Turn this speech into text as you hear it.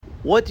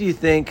What do you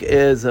think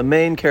is a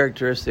main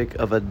characteristic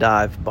of a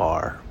dive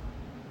bar?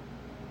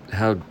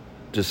 How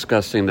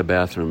disgusting the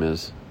bathroom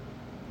is.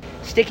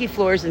 Sticky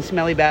floors and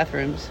smelly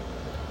bathrooms.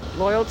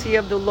 Loyalty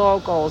of the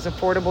locals,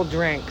 affordable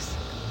drinks.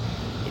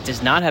 It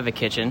does not have a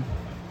kitchen.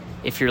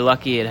 If you're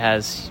lucky, it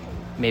has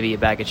maybe a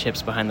bag of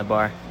chips behind the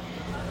bar.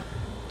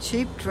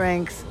 Cheap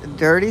drinks,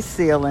 dirty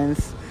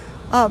ceilings,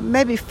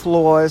 maybe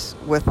floors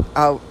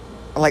without,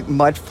 like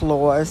mud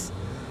floors,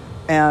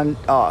 and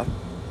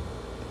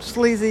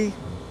sleazy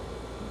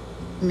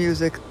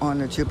music on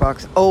the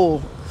jukebox.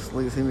 Old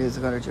sleazy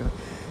music on the jukebox.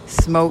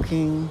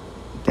 Smoking,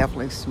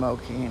 definitely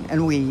smoking,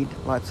 and weed,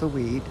 lots of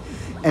weed,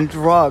 and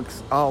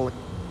drugs.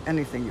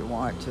 Anything you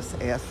want,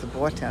 just ask the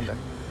bartender.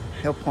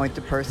 He'll point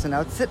the person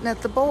out sitting at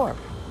the bar.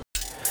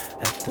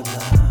 At the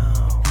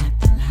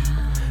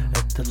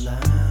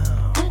lounge,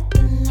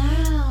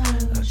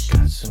 I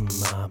got some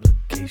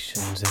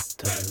obligations at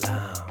the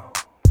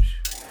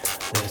lounge.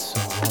 There's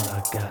someone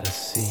I gotta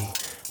see.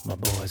 My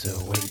boys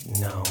are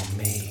waiting on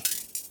me.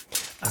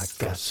 I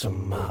got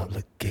some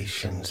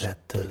obligations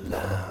at the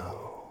lounge.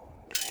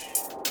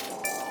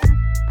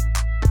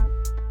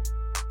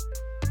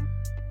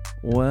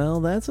 Well,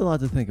 that's a lot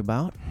to think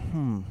about.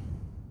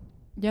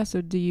 Yeah,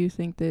 so do you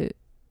think that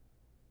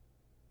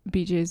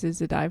BJ's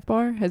is a dive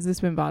bar? Has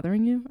this been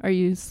bothering you? Are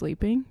you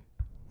sleeping?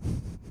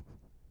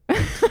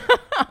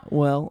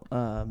 Well,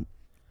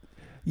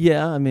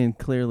 yeah, I mean,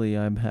 clearly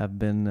I have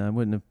been.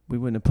 We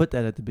wouldn't have put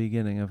that at the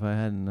beginning if I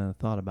hadn't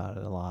thought about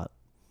it a lot.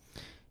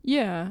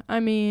 Yeah, I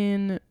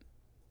mean,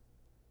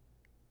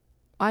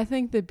 I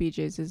think that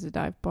BJ's is a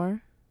dive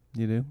bar.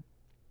 You do?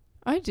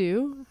 I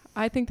do.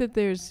 I think that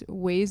there's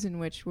ways in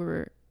which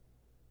we're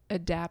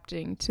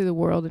adapting to the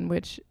world in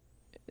which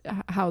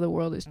how the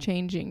world is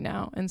changing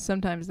now, and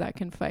sometimes that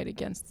can fight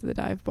against the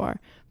dive bar,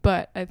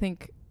 but I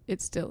think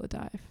it's still a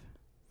dive.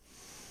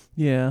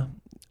 Yeah.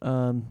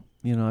 I've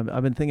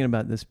been thinking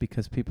about this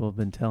because people have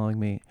been telling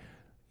me,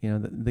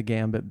 the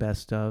Gambit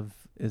Best Of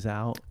is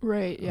out.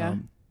 Right, yeah.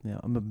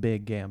 I'm a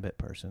big Gambit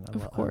person.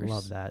 Of course. I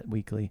love that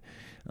weekly.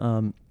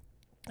 And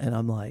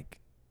I'm like,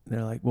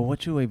 they're like, well,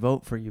 what should we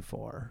vote for you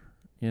for?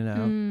 And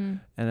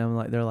I'm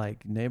like, they're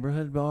like,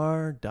 neighborhood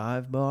bar,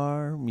 dive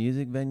bar,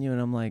 music venue.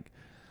 And I'm like,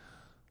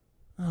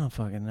 I don't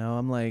fucking know.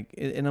 I'm like,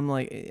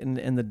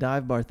 and the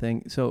dive bar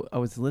thing. So I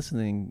was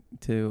listening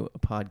to a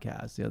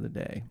podcast the other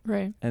day.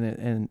 Right.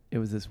 And it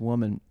was this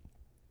woman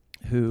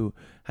who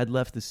had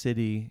left the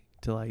city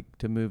to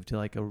move to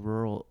like a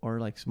rural or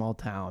like small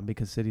town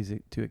because cities are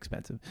too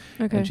expensive.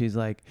 Okay. And she's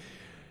like,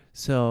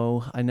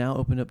 so I now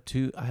opened up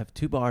I have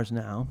 2 bars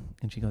now.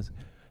 And she goes,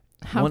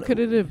 how could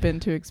it have been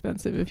too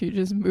expensive if you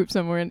just moved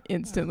somewhere and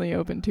instantly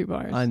opened 2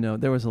 bars? I know.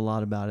 There was a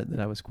lot about it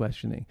that I was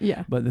questioning.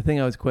 Yeah. But the thing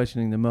I was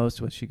questioning the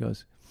most was she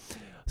goes,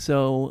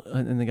 so,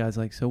 and the guy's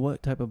like, so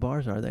what type of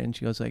bars are they? And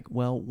she goes like,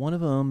 well, one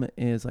of them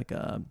is like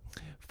a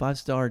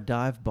 5-star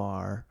dive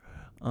bar,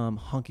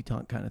 honky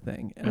tonk kind of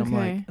thing. And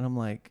I'm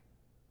like,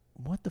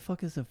 what the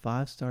fuck is a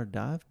 5-star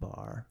dive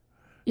bar?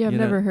 Yeah, I've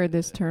never heard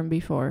this term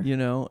before.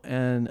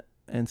 And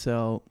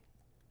so,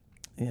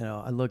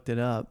 I looked it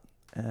up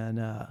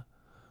and,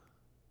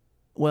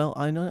 well,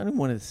 I don't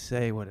want to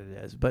say what it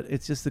is, but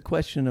it's just the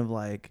question of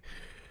like,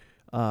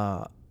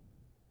 what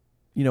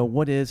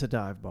is a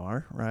dive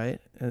bar, right?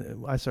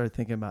 I started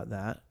thinking about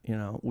that.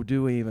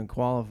 Do we even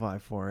qualify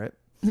for it?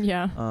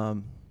 Yeah.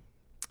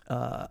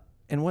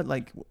 And what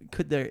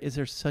is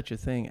there such a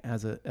thing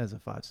as a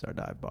 5-star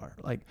dive bar?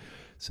 Like,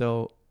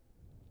 so,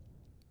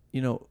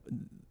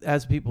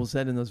 as people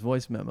said in those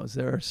voice memos,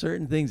 there are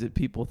certain things that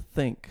people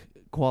think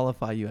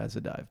qualify you as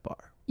a dive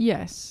bar.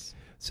 Yes.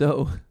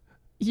 So.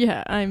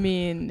 Yeah, I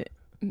mean,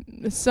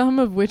 some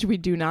of which we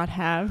do not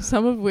have,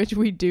 some of which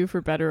we do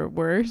for better or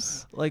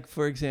worse. Like,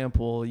 for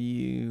example,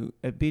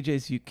 at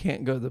BJ's, you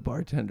can't go to the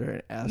bartender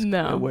and ask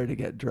where to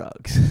get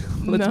drugs.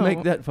 Let's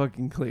make that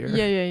fucking clear.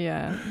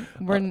 Yeah.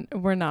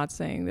 We're not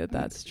saying that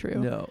that's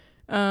true. No.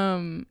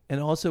 And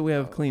also we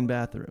have clean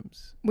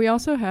bathrooms. We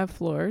also have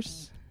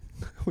floors.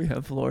 We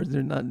have floors.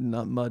 They're not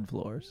mud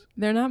floors.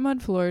 They're not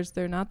mud floors.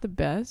 They're not the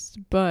best,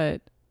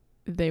 but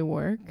they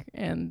work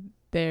and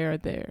they're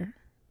there.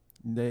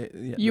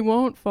 You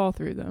won't fall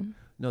through them.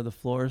 No, the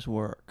floors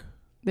work.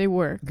 They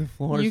work. The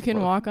floors You can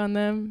work. walk on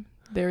them.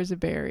 There's a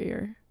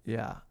barrier.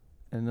 Yeah.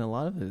 And a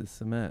lot of it is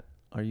cement.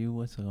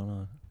 What's going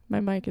on?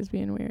 My mic is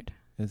being weird.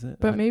 Is it?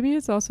 But maybe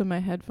it's also my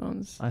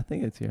headphones. I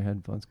think it's your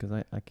headphones because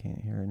I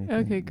can't hear anything.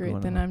 Okay,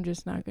 great. Then I'm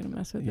just not going to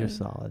mess with it. You're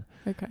solid.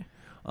 Okay.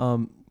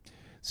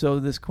 So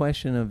this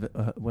question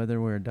of whether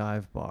we're a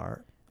dive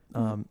bar,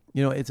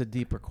 it's a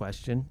deeper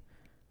question.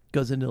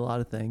 Goes into a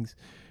lot of things.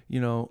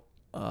 When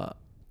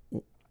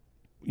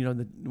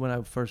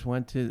I first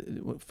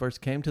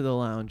came to the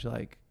lounge,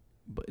 like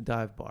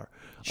dive bar,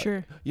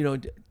 sure.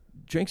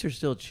 Drinks are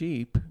still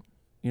cheap.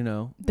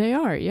 They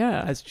are,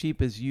 yeah, as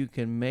cheap as you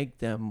can make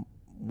them.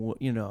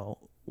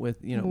 With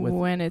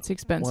when it's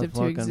expensive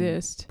to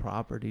exist,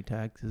 property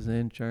taxes,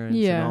 insurance,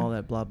 and all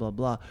that, blah blah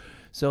blah.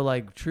 So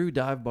like true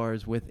dive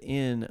bars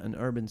within an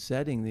urban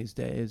setting these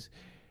days,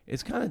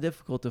 it's kind of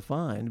difficult to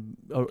find,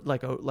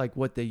 like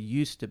what they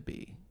used to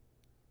be.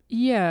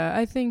 Yeah,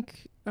 I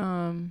think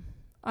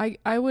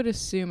I would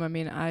assume, I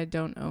mean, I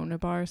don't own a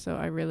bar, so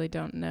I really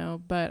don't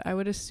know, but I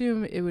would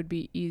assume it would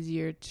be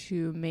easier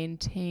to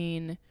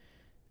maintain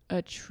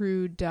a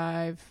true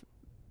dive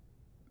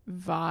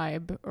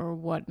vibe or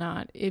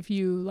whatnot if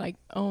you like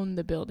own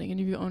the building and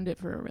if you owned it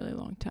for a really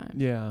long time.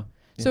 Yeah.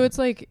 So it's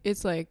like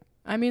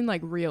I mean,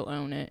 like real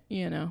own it,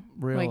 you know,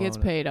 Real like it's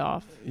own it. paid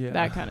off,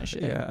 that kind of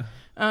shit. Yeah.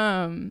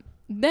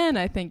 Then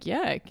I think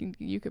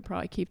you could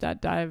probably keep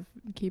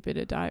it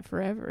a dive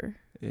forever.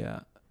 Yeah.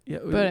 Yeah.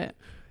 But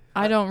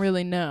I don't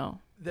really know.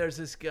 There's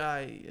this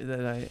guy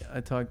that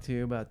I talked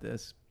to about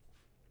this.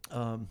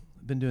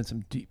 Been doing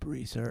some deep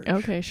research.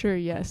 Okay, sure,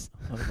 yes.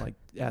 I'm like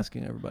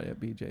asking everybody at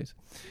BJ's.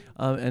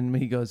 And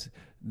he goes,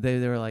 they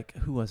were like,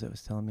 who was it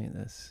was telling me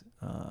this?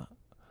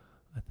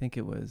 I think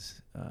it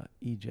was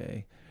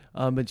EJ.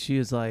 But she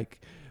was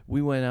like,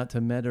 we went out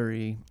to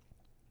Metairie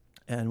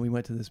and we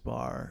went to this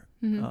bar.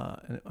 And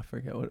I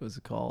forget what it was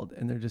called.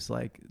 And they're just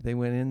like, they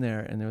went in there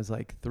and there was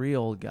like 3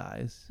 old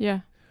guys. Yeah.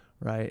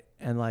 Right.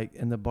 And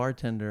the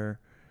bartender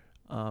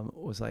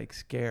was like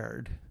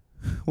scared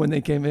when they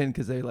came in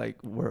because they like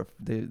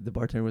the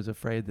bartender was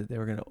afraid that they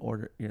were going to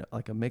order,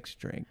 like a mixed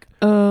drink.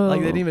 Oh. Like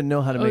they didn't even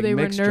know how to make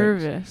mixed drinks. They were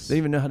nervous. They didn't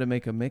even know how to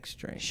make a mixed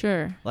drink.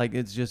 Sure. Like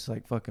it's just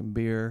like fucking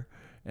beer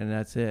and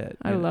that's it.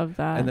 I love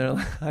that. And they're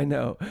like, I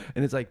know.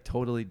 And it's like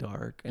totally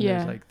dark. And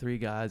there's like 3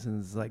 guys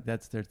and it's like,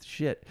 that's their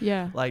shit.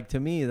 Yeah. Like to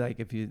me, like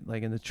if you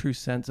like in the true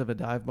sense of a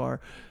dive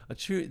bar,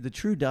 the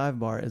true dive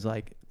bar is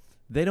like,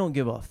 they don't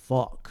give a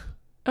fuck.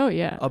 Oh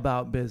yeah.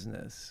 About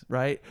business,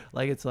 right?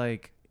 Like it's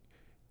like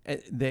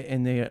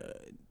they're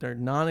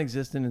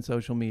non-existent in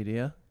social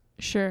media.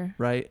 Sure.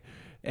 Right?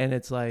 And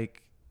it's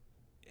like,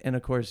 and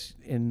of course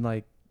in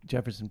like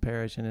Jefferson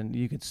Parish and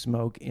you could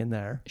smoke in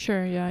there.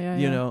 Sure. Yeah.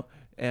 You know,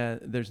 and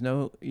there's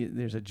a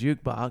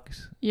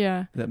jukebox.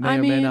 Yeah. That may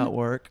or may not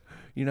work.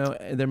 You know,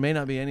 there may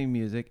not be any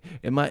music.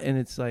 It might, and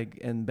it's like,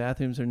 and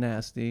bathrooms are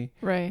nasty.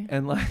 Right.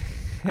 And like,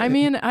 I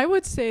mean, I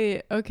would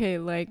say, okay,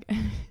 like,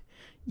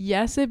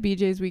 yes, at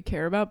BJ's we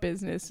care about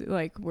business.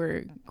 Like,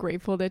 we're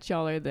grateful that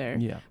y'all are there.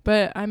 Yeah.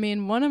 But I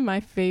mean, one of my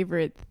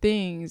favorite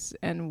things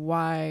and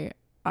why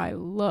I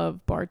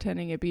love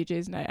bartending at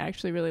BJ's and I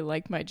actually really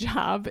like my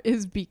job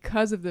is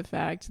because of the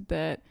fact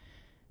that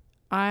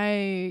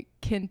I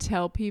can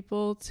tell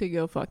people to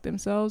go fuck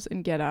themselves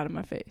and get out of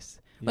my face.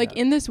 Yeah. Like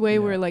in this way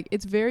where like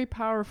it's very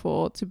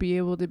powerful to be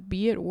able to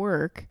be at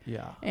work.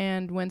 Yeah.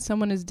 And when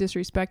someone is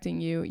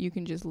disrespecting you, you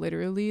can just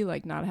literally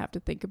like not have to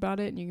think about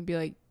it and you can be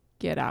like,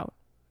 get out.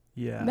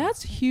 Yeah.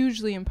 That's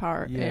hugely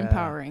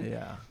empowering.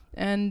 Yeah.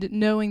 And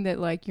knowing that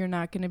like you're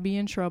not going to be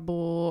in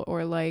trouble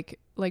or like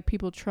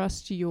people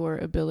trust your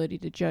ability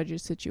to judge a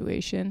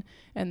situation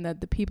and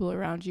that the people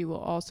around you will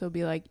also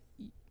be like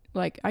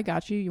I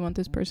got you. You want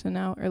this person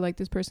out? Or like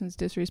this person's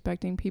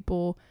disrespecting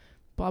people,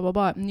 blah, blah,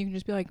 blah. And you can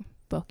just be like,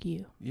 fuck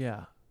you.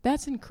 Yeah.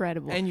 That's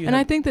incredible. And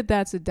I think that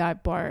that's a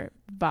dive bar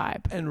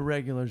vibe. And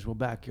regulars will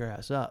back your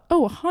ass up.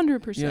 Oh,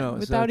 100%.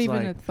 Without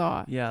even a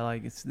thought. Yeah,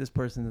 like this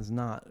person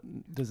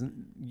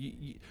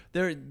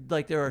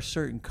there are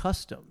certain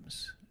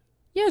customs.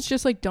 Yeah, it's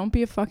just like, don't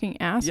be a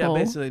fucking asshole.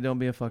 Yeah, basically, don't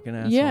be a fucking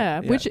asshole. Yeah,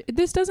 which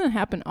this doesn't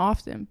happen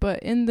often.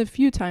 But in the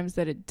few times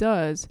that it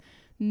does,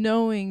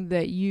 knowing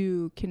that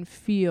you can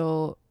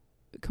feel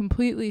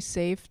completely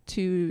safe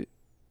to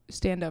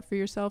stand up for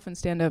yourself and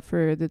stand up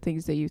for the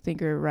things that you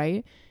think are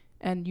right.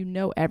 And you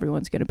know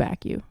everyone's going to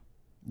back you.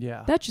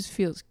 Yeah. That just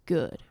feels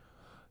good.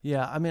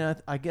 Yeah, I mean,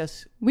 I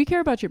guess... We care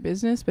about your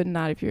business, but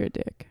not if you're a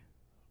dick.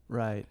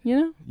 Right. You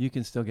know? You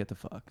can still get the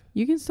fuck.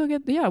 You can still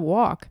get... Yeah,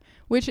 walk.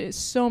 Which is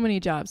so many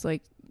jobs.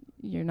 Like,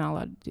 you're not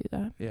allowed to do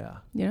that. Yeah.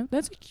 You know?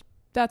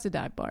 That's a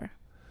dive bar.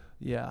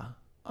 Yeah.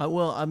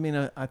 Well, I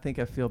mean, I think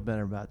I feel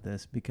better about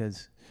this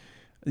because,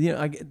 you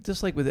know,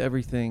 just like with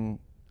everything,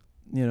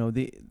 you know,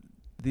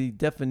 the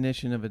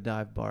definition of a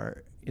dive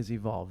bar is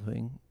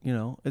evolving, you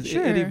know. It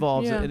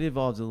evolves. Yeah. It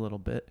evolves a little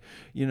bit.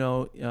 You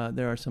know,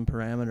 there are some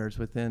parameters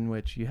within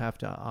which you have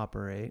to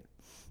operate.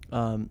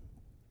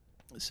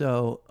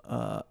 So,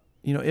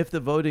 you know, if the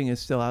voting is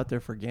still out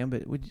there for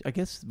Gambit, would I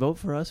guess vote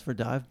for us for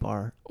dive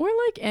bar or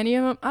like any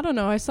of them? I don't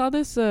know. I saw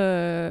this.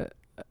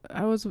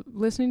 I was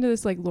listening to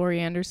this like Laurie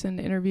Anderson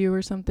interview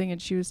or something,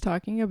 and she was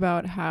talking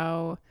about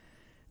how,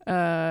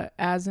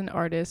 as an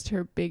artist,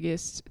 her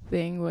biggest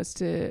thing was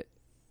to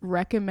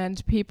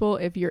recommend people,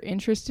 if you're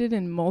interested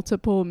in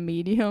multiple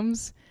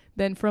mediums,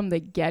 then from the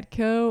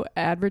get-go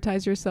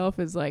advertise yourself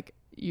as like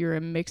you're a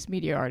mixed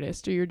media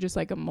artist or you're just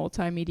like a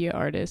multimedia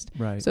artist,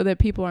 right? So that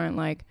people aren't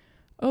like,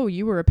 oh,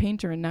 you were a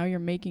painter and now you're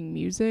making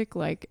music,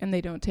 like, and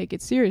they don't take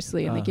it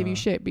seriously and they give you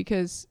shit.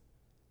 Because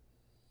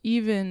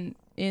even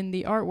in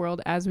the art world,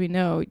 as we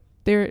know,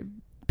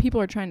 people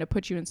are trying to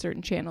put you in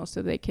certain channels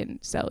so they can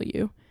sell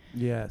you.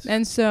 Yes.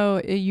 And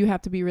so you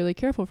have to be really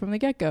careful from the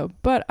get-go.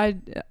 But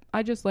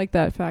I just like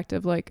that fact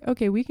of like,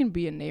 okay, we can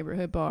be a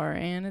neighborhood bar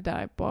and a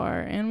dive bar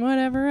and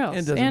whatever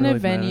else and really a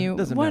venue,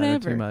 doesn't whatever.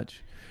 matter too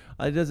much.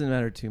 It doesn't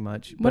matter too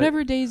much.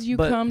 Whatever days you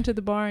come to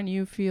the bar and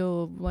you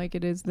feel like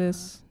it is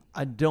this.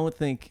 I don't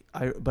think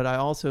but I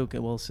also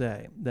will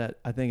say that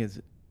I think it's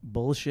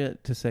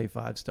bullshit to say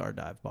 5-star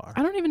dive bar.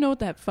 I don't even know what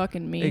that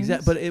fucking means.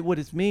 Exactly. But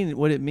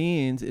what it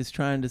means is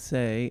trying to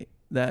say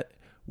that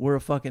we're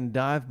a fucking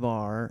dive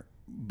bar,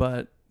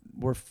 but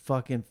we're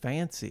fucking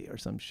fancy or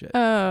some shit.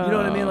 Oh, you know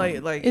what I mean?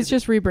 Like it's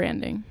just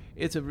rebranding.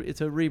 It's a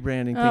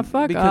rebranding thing.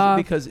 Fuck off.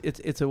 Because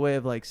it's a way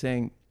of like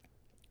saying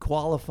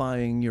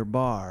qualifying your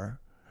bar,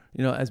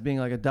 you know, as being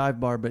like a dive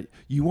bar, but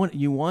you want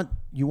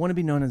to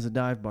be known as a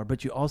dive bar,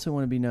 but you also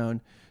want to be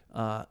known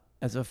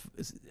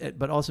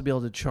but also be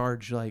able to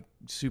charge like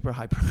super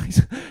high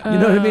price. You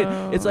know what I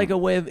mean? It's like a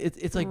way of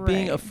it's like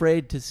being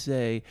afraid to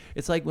say.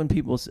 It's like when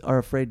people are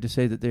afraid to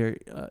say that they're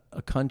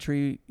a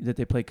country, that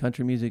they play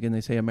country music and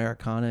they say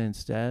Americana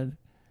instead.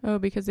 Oh,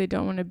 because they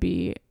don't want to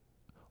be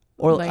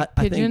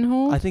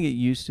pigeonholed. I think it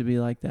used to be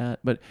like that,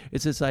 but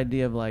it's this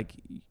idea of like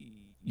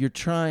you're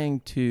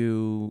trying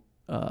to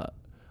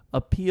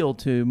appeal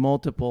to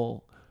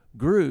multiple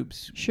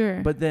groups,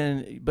 sure, but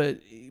then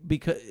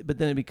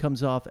it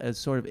becomes off as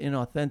sort of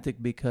inauthentic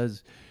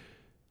because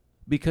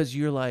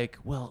you're like,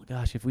 well,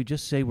 gosh, if we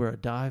just say we're a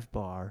dive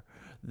bar,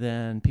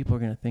 then people are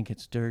going to think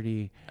it's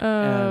dirty,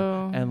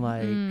 and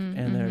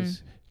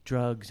there's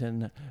drugs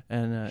and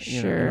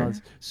sure. You know,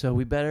 so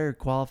we better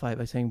qualify it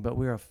by saying, but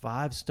we're a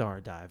 5-star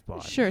dive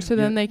bar. Sure, so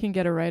then they can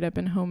get a write up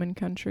in Home and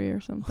Country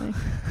or something.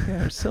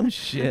 Yeah, or some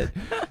shit.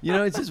 You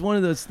know, it's just one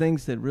of those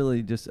things that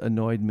really just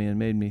annoyed me and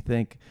made me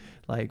think,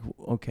 like,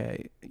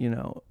 okay,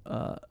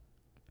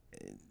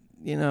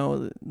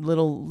 little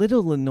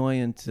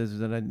annoyances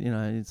that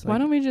it's like, why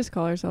don't we just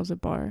call ourselves a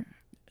bar?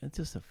 It's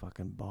just a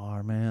fucking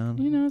bar, man.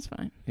 You know, it's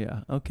fine.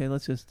 Yeah. Okay,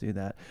 let's just do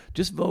that.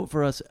 Just vote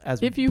for us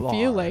as if you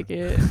feel like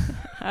it.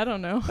 I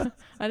don't know.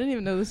 I didn't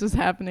even know this was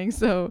happening.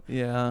 So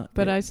yeah.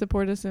 But I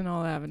support us in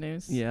all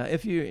avenues. Yeah.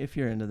 If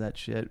you're into that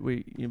shit,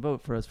 you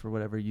vote for us for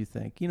whatever you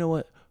think. You know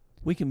what?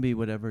 We can be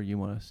whatever you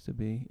want us to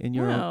be, and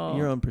your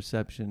own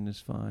perception is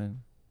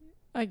fine.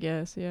 I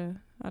guess. Yeah.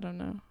 I don't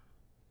know.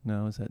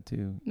 No, is that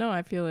too? No,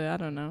 I feel it. I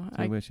don't know.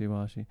 Too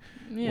wishy-washy.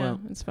 Yeah,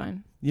 well, it's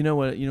fine. You know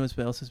what? You know what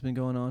else has been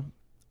going on?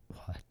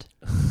 What?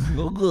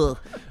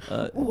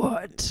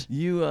 What?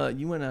 You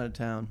went out of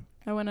town.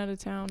 I went out of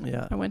town.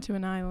 Yeah. I went to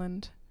an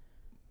island.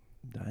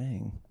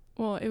 Dang.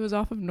 Well, it was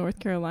off of North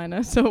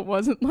Carolina, so it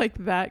wasn't like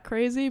that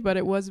crazy, but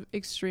it was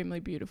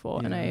extremely beautiful,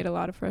 and I ate a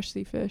lot of fresh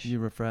sea fish. You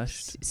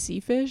refreshed? Sea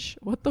fish?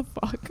 What the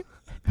fuck?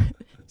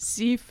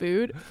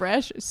 Seafood?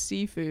 Fresh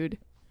seafood.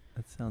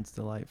 That sounds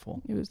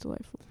delightful. It was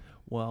delightful.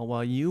 Well,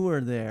 while you were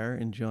there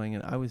enjoying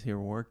it, I was here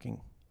working.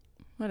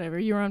 Whatever.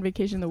 You were on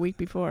vacation the week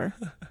before.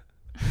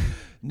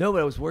 No,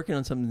 but I was working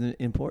on something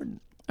important.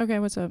 Okay,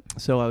 what's up?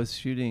 So I was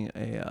shooting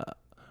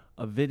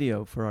a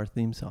video for our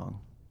theme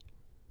song.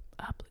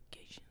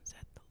 Obligations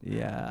at the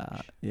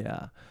lounge.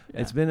 Yeah.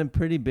 It's been a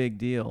pretty big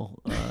deal.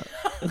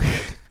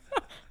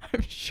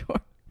 I'm sure.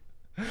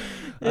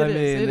 It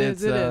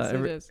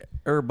is.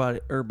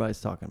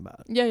 Everybody's talking about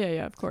it.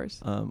 Yeah, of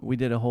course. We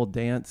did a whole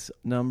dance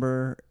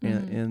number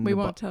in we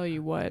won't tell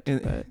you what,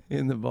 but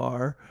in the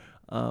bar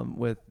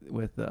with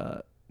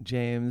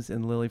James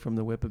and Lily from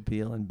the Whip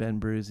Appeal and Ben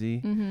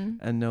Bruzy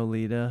and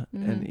Nolita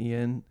and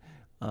Ian.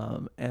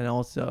 And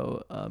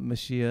also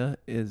Meschiya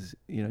is,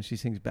 she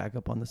sings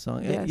backup on the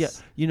song. Yes. Yeah.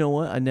 You know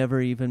what?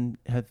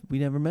 We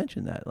never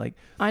mentioned that. Like,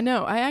 I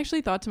know. I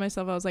actually thought to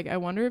myself, I was like, I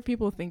wonder if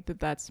people think that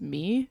that's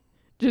me.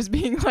 Just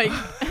being like,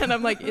 and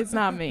I'm like, it's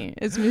not me.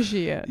 It's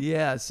Meschiya.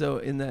 Yeah. So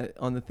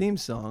on the theme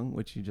song,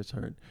 which you just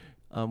heard,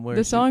 where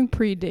the song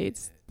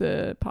predates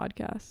the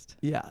podcast.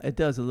 Yeah, it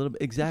does a little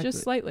bit. Exactly.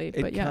 Just slightly,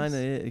 but yes.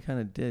 It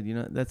kind of did.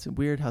 That's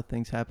weird how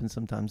things happen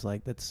sometimes.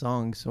 Like that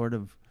song sort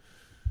of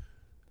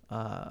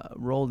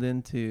rolled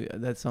into,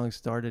 that song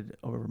started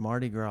over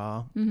Mardi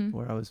Gras,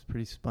 where I was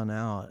pretty spun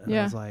out. And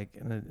I was like,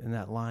 and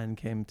that line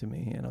came to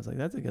me, and I was like,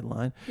 that's a good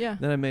line. Yeah.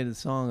 Then I made a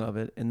song of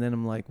it, and then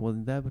I'm like, well,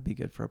 that would be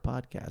good for a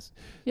podcast.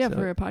 Yeah, so,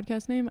 for a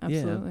podcast name?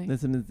 Absolutely.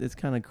 Yeah, it's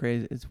kind of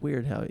crazy. It's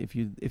weird how if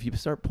you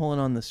start pulling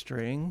on the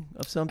string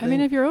of something. I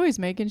mean, if you're always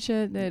making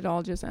shit, it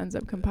all just ends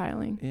up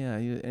compiling. Yeah,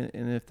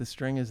 and if the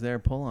string is there,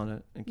 pull on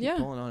it and keep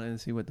pulling on it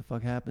and see what the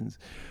fuck happens.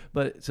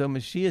 But so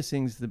Meschiya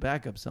sings the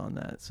backups on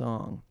that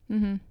song.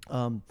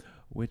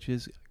 Which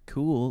is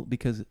cool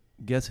because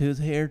guess who's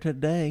here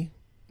today?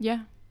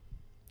 Yeah,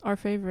 our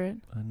favorite.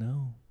 I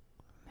know,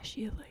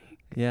 Meschiya Lake.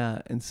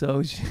 Yeah, and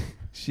so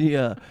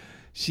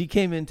she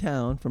came in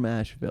town from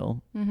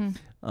Asheville.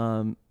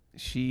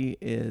 She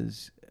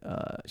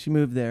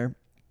moved there,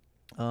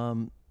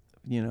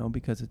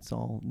 because it's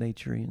all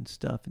naturey and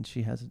stuff, and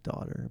she has a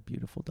daughter, a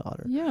beautiful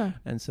daughter. Yeah,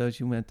 and so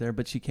she went there,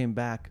 but she came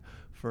back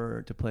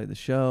to play the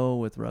show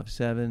with Rough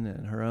 7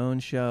 and her own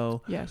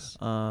show. Yes.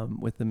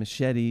 With the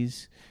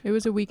Machetes. It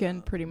was a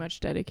weekend pretty much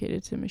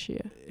dedicated to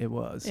Meschiya. It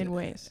was. In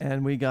ways.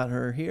 And we got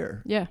her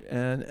here. Yeah.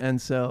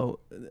 And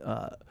so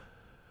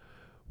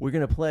we're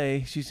going to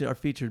play. She's our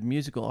featured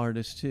musical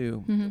artist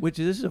too, which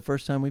this is the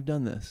first time we've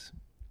done this.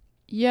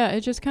 Yeah, it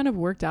just kind of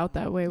worked out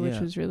that way, which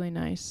was really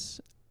nice.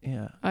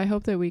 Yeah. I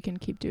hope that we can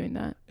keep doing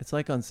that. It's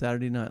like on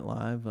Saturday Night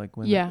Live, like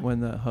when Yeah. when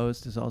the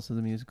host is also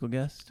the musical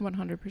guest.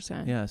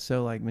 100%. Yeah,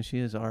 so like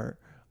Meschiya is our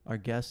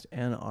guest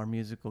and our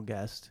musical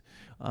guest,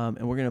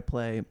 and we're gonna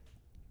play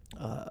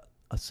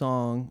a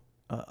song.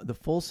 The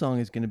full song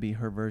is gonna be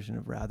her version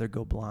of "Rather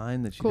Go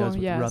Blind" that she does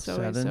with Rough it's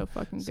always 7. so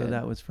fucking good. So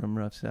that was from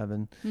Rough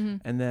 7,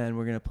 and then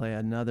we're gonna play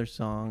another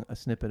song, a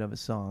snippet of a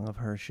song of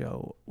her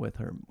show with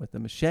the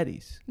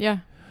Machetes. Yeah.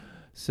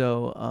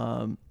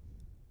 So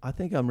I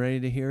think I'm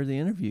ready to hear the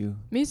interview.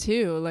 Me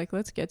too. Like,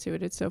 let's get to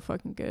it. It's so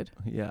fucking good.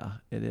 Yeah,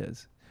 it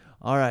is.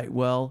 All right.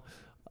 Well,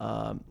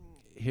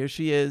 here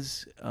she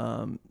is,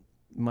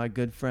 my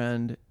good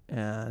friend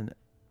and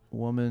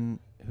woman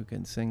who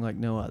can sing like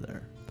no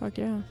other. Fuck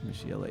yeah.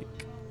 Meschiya Lake.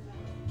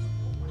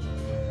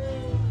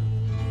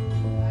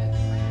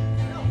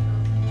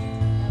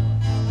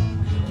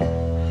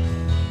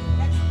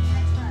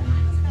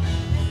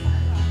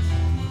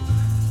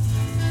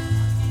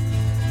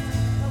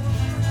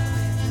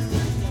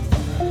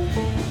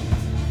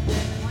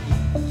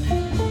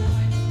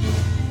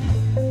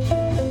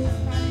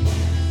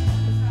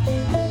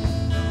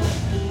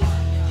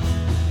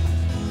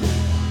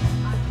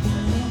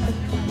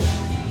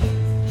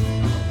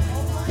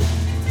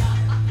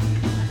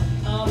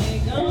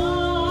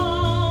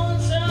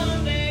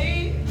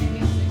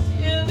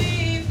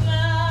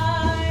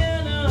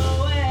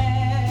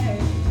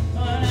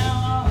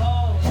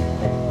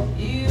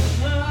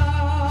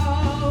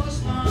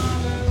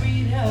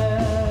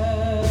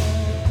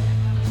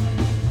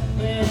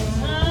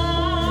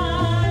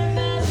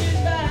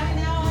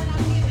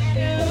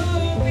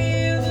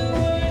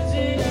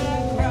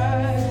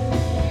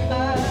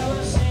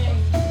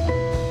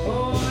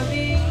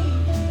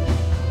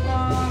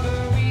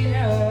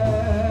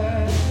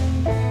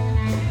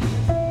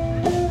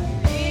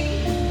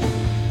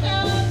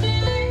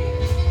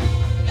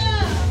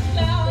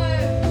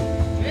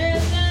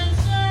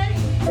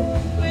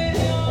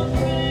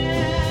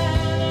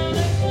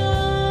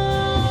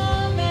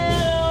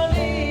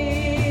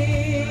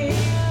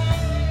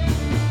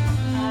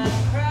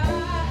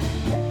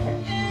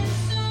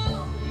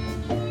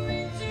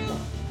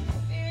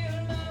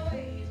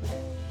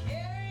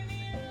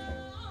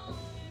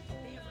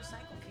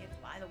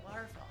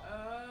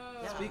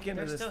 Speaking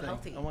of this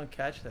thing, I want to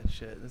catch that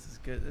shit. This is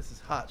good. This is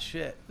hot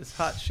shit. This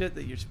hot shit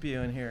that you're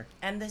spewing here.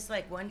 And this,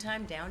 like, one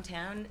time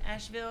downtown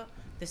Asheville,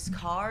 this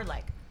car,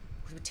 like,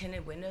 with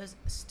tinted windows,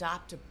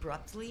 stopped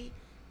abruptly,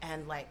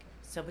 and, like,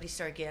 somebody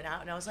started getting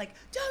out, and I was like,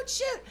 don't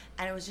shoot!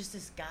 And it was just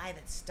this guy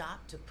that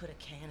stopped to put a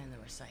can in the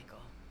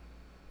recycle.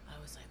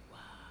 I was like,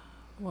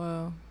 wow.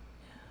 Whoa.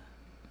 Yeah.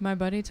 My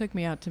buddy took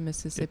me out to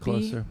Mississippi.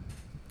 Get closer.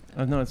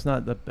 No, it's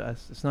not the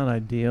best. It's not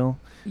ideal.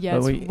 Yeah,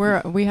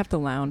 we have to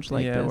lounge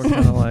like yeah, this. Yeah, we're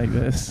kind of like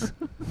this.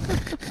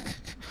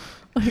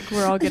 Like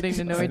we're all getting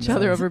to know each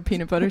other over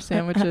peanut butter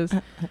sandwiches. Is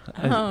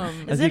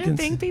that a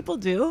thing people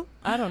do?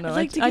 I don't know.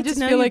 Like I just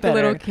feel like a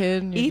little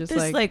kid. And eat just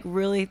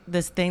this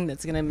this thing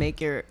that's gonna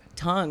make your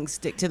tongue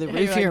stick to the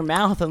roof of your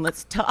mouth, and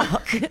let's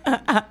talk.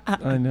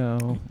 I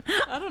know.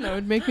 I don't know.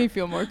 It'd make me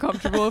feel more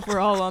comfortable if we're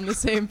all on the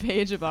same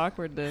page of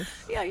awkwardness.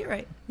 Yeah, you're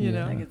right. You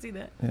know, I can see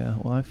that. Yeah.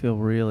 Well, I feel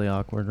really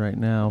awkward right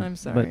now. I'm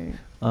sorry.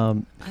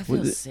 But I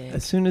feel sick.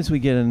 As soon as we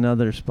get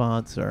another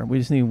sponsor, we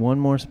just need one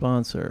more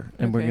sponsor,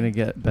 and we're gonna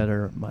get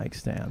better mic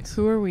stands.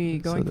 Who are we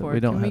going for?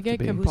 Can we get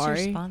Campari?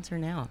 Who's your sponsor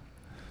now?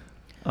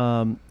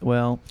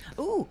 Well.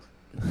 Ooh.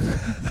 Do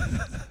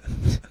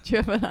you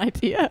have an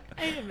idea?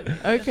 I have an idea.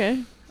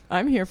 Okay.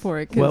 I'm here for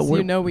it because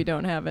we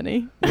don't have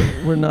any.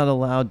 We're not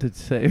allowed to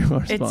say who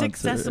our It's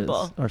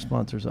accessible. Our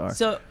sponsors are.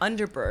 So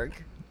Underberg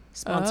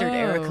sponsored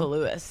Erica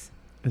Lewis.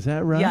 Is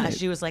that right? Yeah,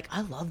 she was like,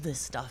 I love this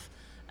stuff,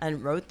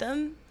 and wrote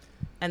them,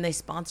 and they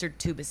sponsored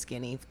Tuba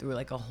Skinny through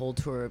like a whole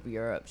tour of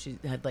Europe. She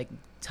had like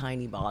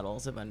tiny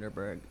bottles of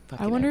Underberg.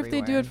 I wonder if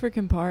they do it for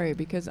Campari,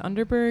 because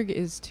Underberg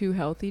is too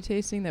healthy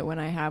tasting that when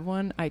I have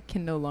one, I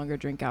can no longer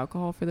drink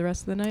alcohol for the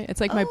rest of the night.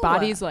 It's like my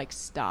body's like,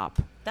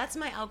 stop. That's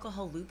my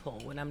alcohol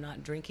loophole. When I'm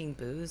not drinking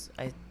booze,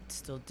 I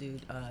still do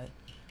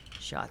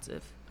shots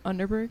of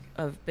Underberg,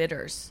 of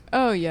bitters.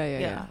 Oh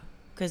yeah.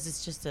 Because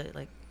it's just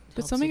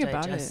but something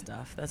about it.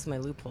 Stuff. That's my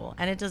loophole,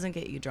 and it doesn't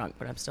get you drunk.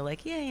 But I'm still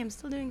like, yay! I'm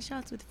still doing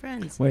shots with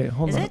friends. Wait,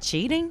 hold on. Is that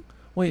cheating?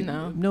 Wait,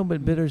 no,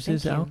 but bitters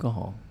is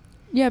alcohol.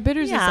 Yeah,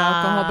 bitters is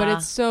alcohol, but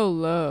it's so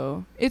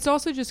low. It's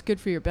also just good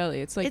for your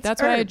belly. It's like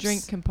that's why I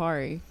drink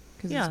Campari.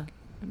 Cause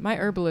my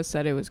herbalist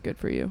said it was good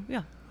for you.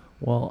 Yeah.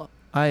 Well,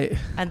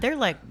 and they're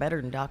like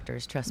better than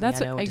doctors. Trust me.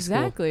 That's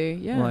exactly.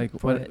 Yeah. Like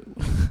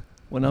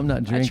when I'm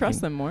not drinking, I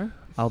trust them more.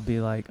 I'll be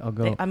like, I'll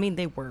go.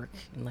 They work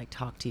and like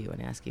talk to you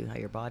and ask you how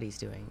your body's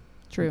doing.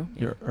 True.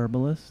 Your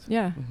herbalist?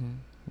 Yeah.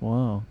 Mm-hmm.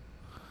 Wow.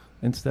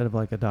 Instead of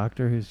like a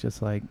doctor who's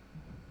just like,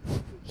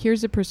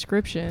 here's a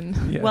prescription.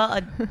 Yeah. Well,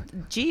 a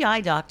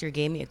GI doctor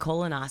gave me a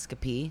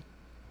colonoscopy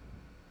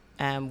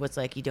and was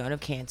like, you don't have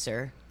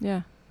cancer.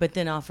 Yeah. But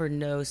then offered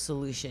no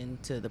solution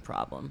to the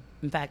problem.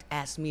 In fact,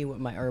 asked me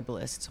what my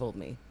herbalist told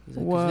me. He's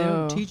like, 'cause they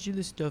don't teach you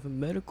this stuff in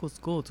medical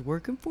school. It's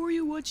working for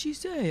you. What'd she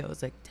say? I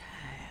was like, damn.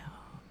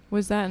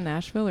 Was that in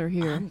Nashville or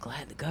here? I'm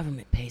glad the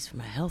government pays for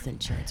my health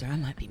insurance, or I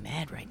might be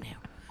mad right now.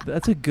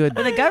 That's a good.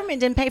 But the government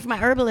didn't pay for my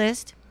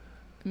herbalist.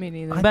 Me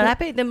neither. But I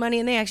paid them money,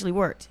 and they actually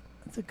worked.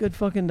 That's a good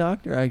fucking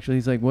doctor. Actually,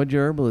 he's like, "What'd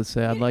your herbalist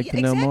say? I'd like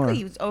to know more.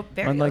 He was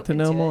very I'd like to open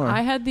know it. more."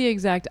 I had the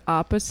exact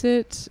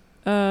opposite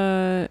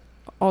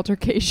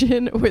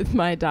altercation with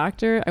my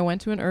doctor. I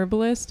went to an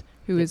herbalist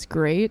who is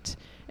great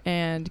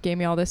and gave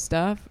me all this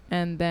stuff,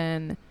 and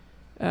then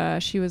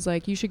she was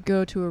like, "You should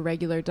go to a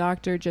regular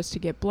doctor just to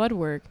get blood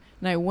work."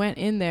 And I went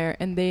in there,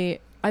 and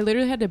I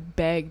literally had to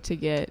beg to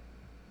get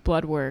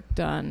blood work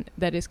done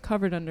that is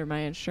covered under my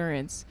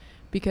insurance,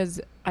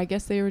 because I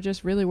guess they were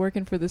just really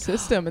working for the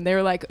system, and they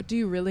were like, "Do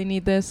you really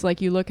need this?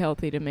 Like, you look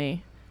healthy to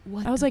me."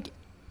 What I was like,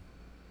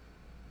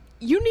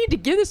 "You need to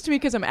give this to me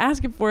because I'm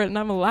asking for it and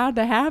I'm allowed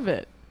to have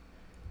it."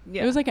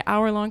 Yeah. It was like an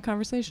hour-long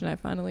conversation I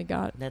finally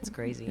got. That's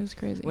crazy. It was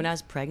crazy. When I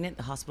was pregnant,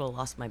 the hospital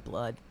lost my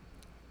blood.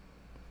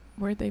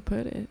 Where'd they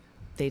put it?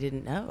 They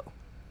didn't know.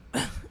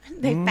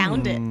 They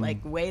found it like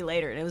way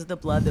later, and it was the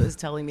blood that was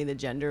telling me the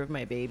gender of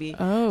my baby.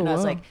 Oh, and I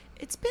was whoa. like,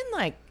 it's been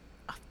like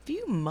a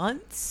few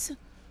months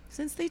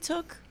since they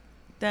took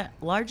that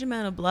large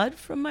amount of blood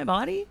from my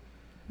body.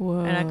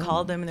 Whoa. And I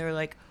called them, and they were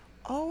like,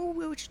 "Oh,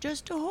 it's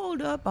just a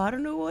hold up. I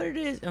don't know what it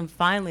is." And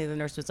finally, the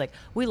nurse was like,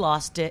 "We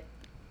lost it."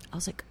 I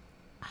was like,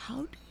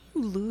 "How do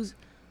you lose?"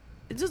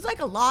 It's just like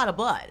a lot of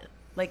blood,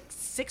 like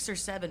 6 or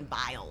 7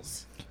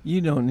 vials. You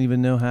don't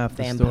even know half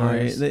the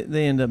Vampires. story.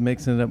 They end up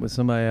mixing it up with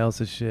somebody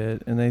else's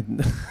shit, and they.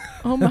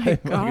 Oh my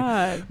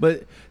God.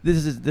 But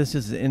this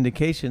is an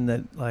indication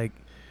that, like,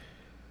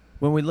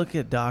 when we look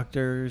at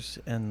doctors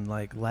and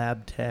like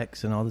lab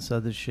techs and all this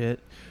other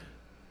shit,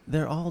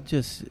 they're all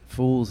just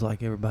fools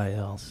like everybody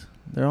else.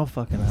 They're all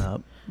fucking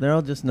up. They're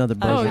all just another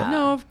Oh, bullshit.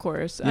 no, of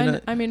course. You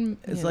know, I mean,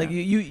 it's like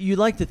you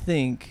like to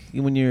think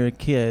when you're a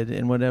kid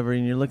and whatever,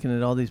 and you're looking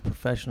at all these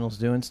professionals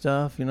doing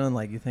stuff, you know, and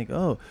like you think,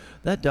 oh,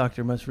 that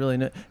doctor must really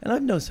know. And I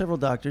know several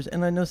doctors,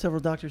 and I know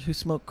several doctors who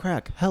smoke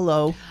crack.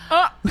 Hello.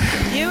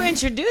 You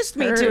introduced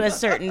me to a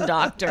certain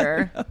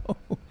doctor.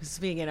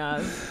 Speaking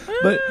of,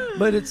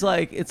 but it's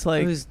like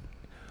who's,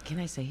 can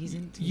I say he's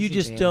in? you he's in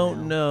just jail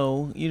don't now.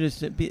 know. You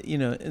just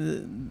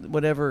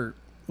whatever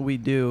we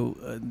do,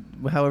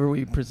 however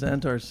we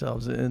present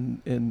ourselves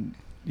in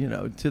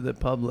to the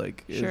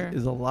public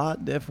is a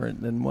lot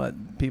different than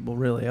what people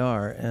really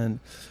are. And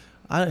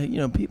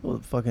people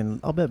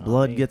fucking, I'll bet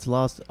blood gets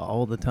lost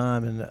all the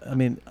time. And I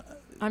mean,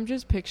 I'm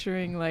just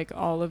picturing like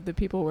all of the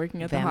people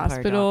working at the Vampire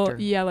hospital,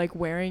 doctor. like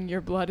wearing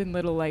your blood in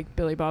little like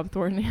Billy Bob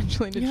Thornton and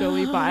Angelina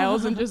Jolie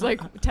vials, and just like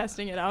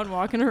testing it out and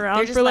walking around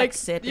They're just, for like,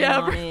 sipping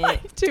on for, it.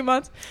 like 2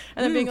 months,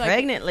 and then being like,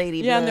 pregnant lady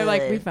yeah, and they're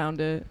like, blood. "We found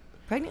it."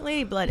 Pregnant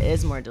lady blood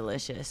is more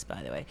delicious,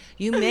 by the way.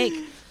 You make.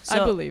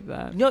 I believe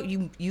that. No,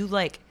 you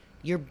like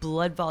your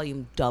blood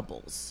volume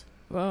doubles.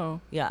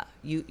 Whoa. Yeah,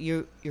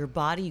 your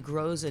body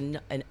grows an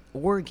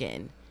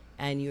organ,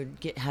 and you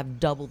have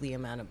double the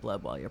amount of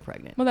blood while you're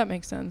pregnant. Well, that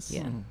makes sense.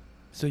 Yeah.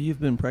 so you've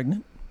been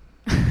pregnant?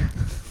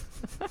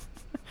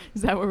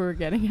 Is that what we're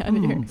getting at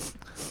here?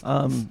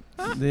 A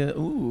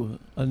new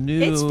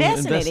It's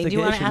fascinating. Do you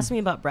want to investigation. ask me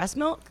about breast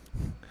milk?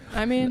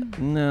 I mean,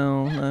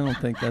 No, I don't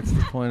think that's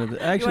the point of it.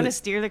 You want Actually, to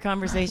steer the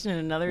conversation in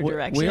another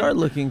direction? we are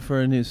looking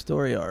for a new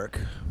story arc.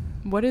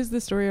 what is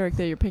the story arc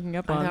that you're picking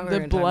up I on? thought we were The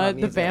gonna talk about blood,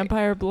 the music.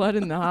 vampire blood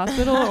in the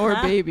hospital, or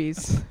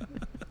babies?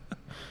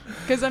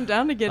 Because I'm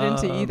down to get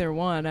into either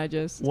one.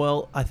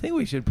 Well, I think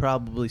we should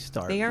probably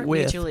start. They aren't with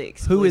mutually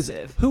who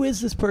exclusive.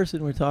 is this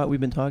person we've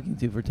been talking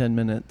to for 10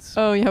 minutes?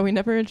 Oh yeah, we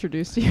never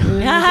introduced you.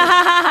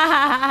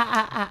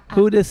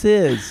 Who this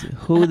is?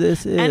 Who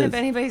this is? And if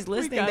anybody's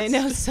listening, they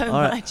know so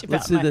All right, much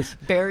let's about do my this.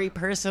 very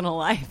personal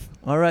life.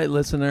 All right,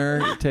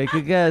 listener, take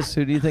a guess.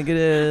 Who do you think it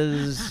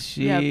is?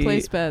 Yeah,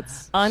 place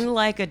bets.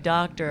 Unlike a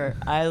doctor,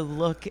 I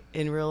look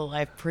in real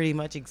life pretty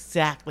much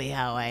exactly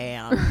how I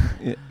am.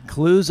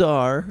 Clues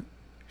are,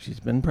 she's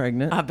been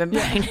pregnant. I've been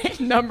pregnant.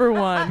 Number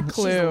one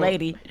clue. She's a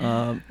lady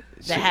that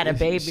had a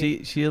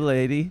baby She a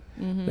lady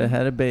that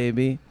had a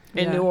baby.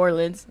 in New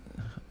Orleans.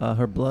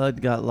 Her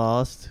blood got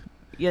lost.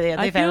 Yeah, they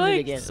I feel found like, it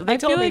again. They I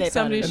told feel me like they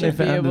found somebody it. And they should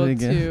be found it able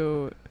again.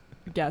 to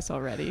guess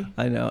already.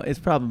 I know it's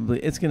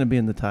going to be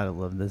in the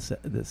title of this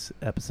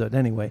episode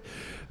anyway.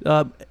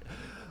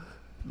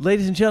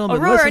 Ladies and gentlemen,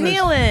 Aurora listeners,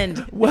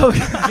 Nealand.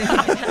 welcome.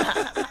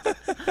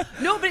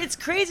 No, but it's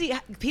crazy.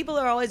 People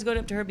are always going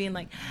up to her being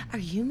like, "Are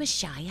you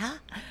Meschiya?"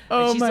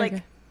 Oh, and she's my like,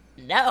 God.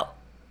 "No."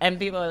 And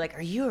people are like,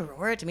 "Are you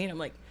Aurora to me?" And I'm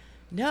like,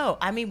 "No.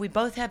 I mean, we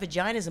both have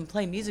vaginas and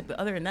play music, but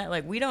other than that,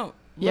 like, we don't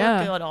look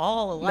at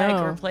all alike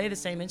or play the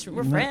same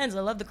instrument. We're friends. I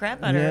love the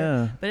crap out of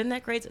her. But isn't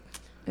that great? It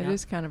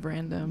is kind of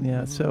random.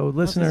 Yeah. So, Most of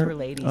us listener, were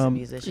ladies and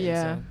musicians.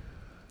 yeah. So.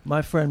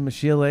 my friend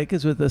Meschiya Lake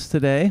is with us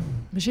today.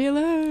 Meschiya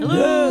Lake.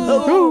 Hello.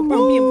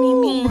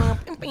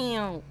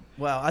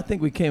 Wow, I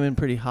think we came in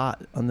pretty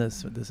hot on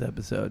this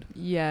episode.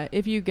 Yeah,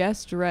 if you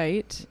guessed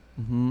right,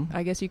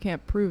 I guess you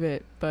can't prove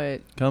it,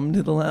 but Come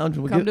to the lounge.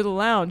 We'll come to the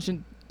lounge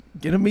and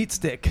get a meat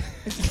stick.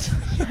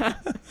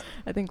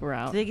 I think we're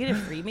out. Did they get a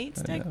free meat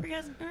stick for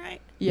guys? All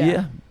right.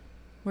 Yeah.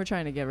 We're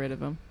trying to get rid of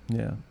them.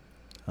 Yeah.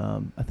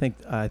 I think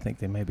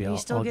they may be Are all you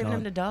still giving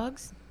gone. them to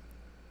dogs?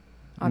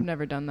 I've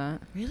never done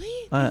that.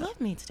 Really? I love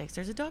meat sticks.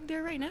 There's a dog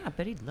there right now. I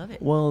bet he'd love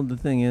it. Well, the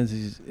thing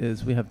is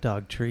we have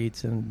dog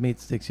treats and meat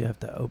sticks. You have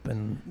to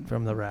open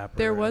from the wrapper.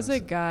 There was a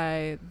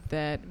guy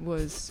that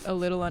was a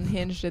little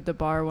unhinged at the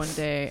bar one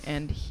day,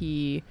 and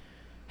he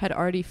had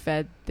already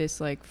fed this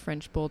like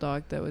French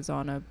bulldog that was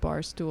on a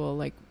bar stool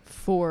like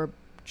 4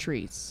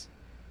 treats.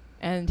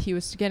 And he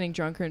was getting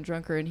drunker and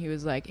drunker, and he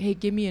was like, "Hey,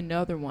 give me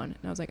another one." And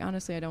I was like,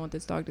 "Honestly, I don't want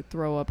this dog to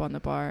throw up on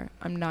the bar.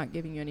 I'm not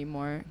giving you any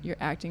more. You're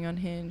acting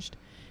unhinged."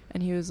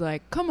 And he was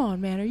like, "Come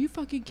on, man, are you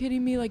fucking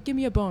kidding me? Like, give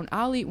me a bone.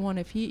 I'll eat one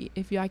if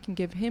I can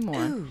give him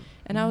one." Ooh,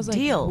 and I was like,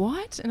 deal.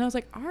 "What?" And I was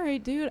like, "All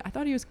right, dude." I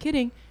thought he was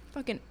kidding.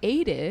 Fucking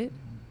ate it,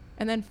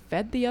 and then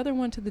fed the other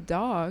one to the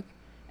dog,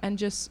 and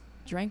just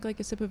drank like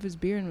a sip of his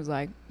beer and was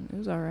like, "It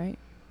was all right."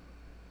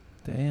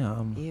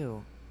 Damn.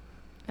 Ew.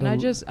 And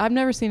I've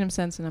never seen him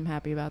since, and I'm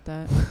happy about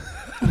that.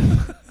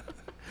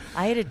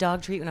 I ate a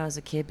dog treat when I was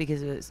a kid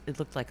because it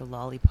looked like a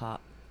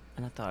lollipop,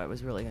 and I thought it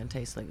was really going to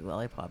taste like a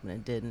lollipop, and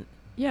it didn't.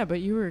 Yeah,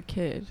 but you were a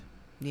kid.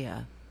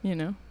 Yeah. You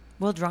know?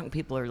 Well, drunk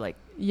people are like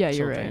Yeah,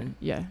 children.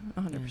 you're right.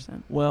 Yeah,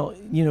 100%. Well,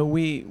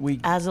 we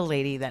As a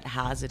lady that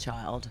has a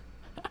child.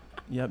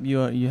 Yep,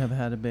 you have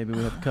had a baby.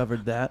 We have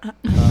covered that.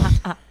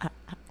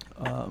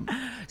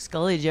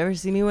 Scully, did you ever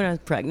see me when I was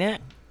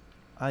pregnant?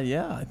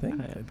 Yeah, I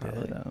think I did.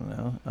 I don't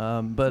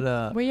know. But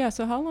Well, yeah,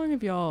 so how long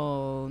have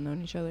y'all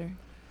known each other?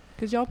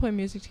 Because y'all play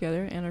music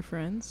together and are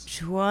friends.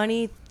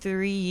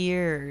 23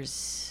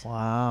 years.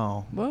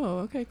 Wow. Whoa,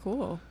 okay,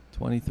 cool.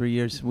 23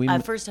 years.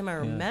 The first time I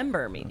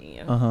remember meeting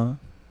you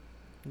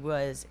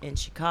was in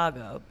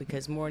Chicago,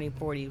 because Morning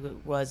 40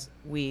 was,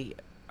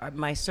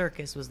 my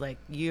circus was like,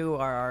 you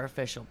are our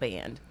official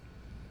band.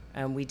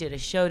 And we did a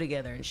show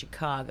together in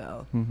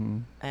Chicago. Mm-hmm.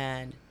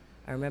 And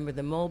I remember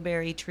the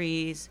mulberry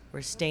trees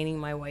were staining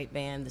my white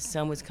van. The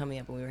sun was coming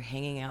up, and we were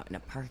hanging out in a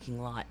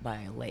parking lot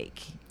by a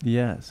lake.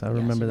 Yes, I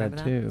remember that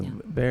remember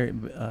too,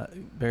 that?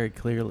 very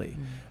clearly.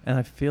 Mm-hmm. And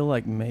I feel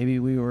like maybe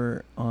we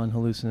were on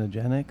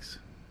hallucinogenics.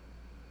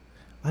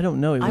 I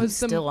don't know. I'm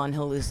still on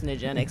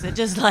hallucinogenics. It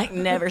just like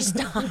never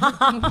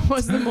stopped.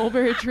 Was the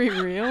mulberry tree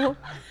real?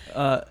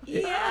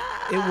 It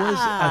was.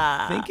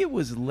 I think it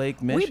was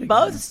Lake Michigan. We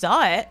both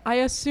saw it. I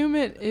assume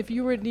if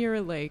you were near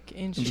a lake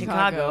in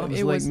Chicago,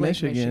 It was Lake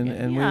Michigan,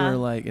 and we Yeah. were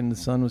like, and the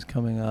sun was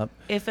coming up.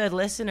 If a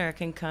listener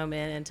can come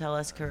in and tell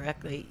us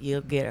correctly,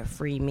 you'll get a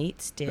free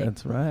meat stick.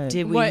 That's right.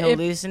 Did we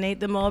hallucinate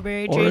the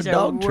mulberry Or a trees, or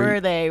dog were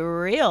treat. they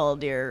real,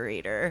 dear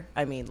reader?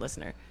 I mean,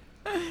 listener.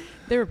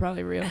 They were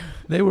probably real.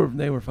 They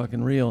were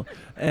fucking real.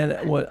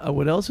 And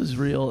what else is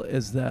real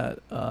is that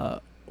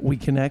we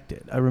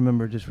connected. I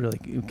remember just really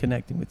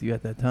connecting with you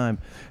at that time,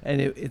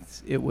 and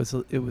it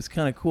was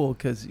kind of cool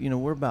because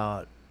we're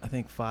about, I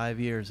think, 5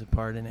 years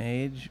apart in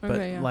age, but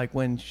Okay, yeah. like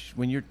when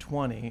you're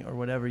 20 or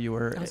whatever you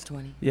were. I was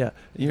 20. Yeah,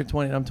 you're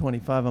 20 and I'm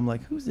 25. I'm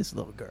like, who's this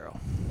little girl?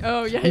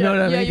 Oh yeah, You know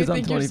what I mean? Yeah, you 'Cause I'm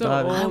think you're so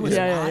 25. I old. was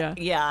Yeah.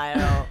 Yeah, I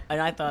know.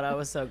 And I thought I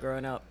was so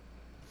grown up.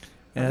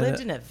 I And, lived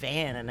in a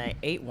van and I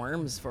ate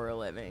worms for a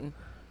living.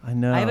 I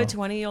know. I have a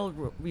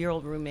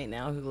 20-year-old roommate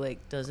now who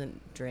like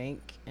doesn't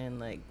drink and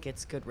like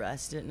gets good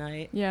rest at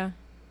night Yeah.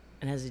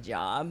 and has a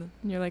job.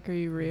 And you're like, are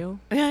you real?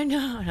 I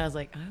know. And I was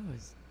like, I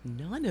was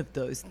none of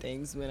those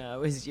things when I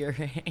was your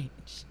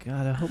age.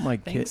 God, I hope my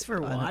kid. Thanks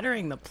for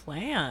watering the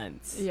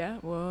plants. Yeah.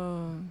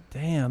 Whoa.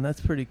 Damn,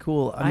 that's pretty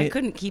cool. I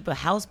couldn't keep a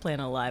houseplant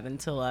alive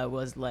until I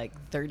was like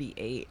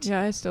 38.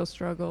 Yeah, I still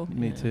struggle.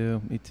 Me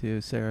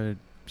too. Sarah,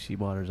 she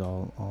waters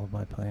all of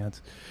my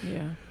plants.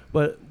 Yeah.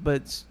 But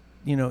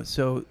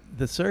so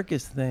the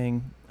circus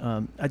thing,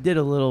 I did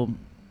a little.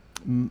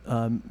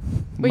 But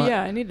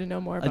yeah, I need to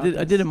know more about.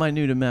 I did a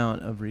minute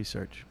amount of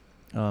research.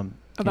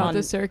 About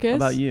the circus.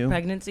 About you.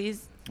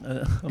 Pregnancies.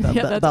 About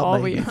Yeah, that's about all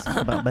we- babies.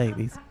 About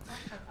babies.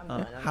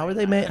 How are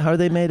they made? How are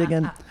they made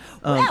again?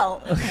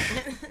 Well.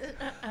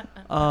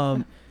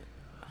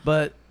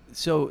 But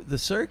so the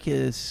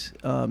circus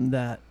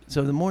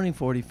so the Morning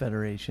 40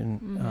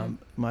 Federation,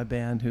 my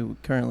band who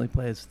currently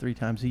plays 3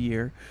 times a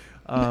year,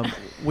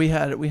 we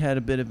had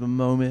a bit of a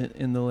moment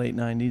in the late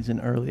 90s and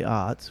early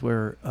aughts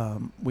where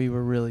we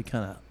were really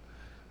kind of,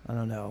 I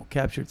don't know,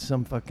 captured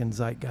some fucking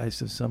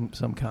zeitgeist of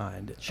some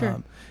kind.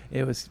 Sure.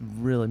 It was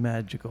really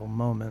magical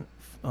moment,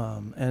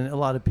 and a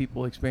lot of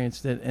people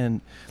experienced it.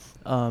 And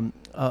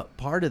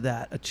part of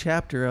that, a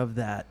chapter of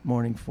that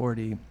Morning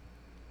 40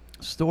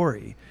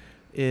 story,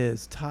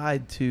 is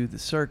tied to the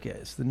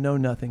circus, the Know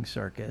Nothing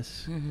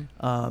Circus.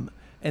 Mm-hmm.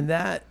 And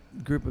that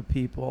group of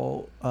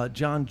people,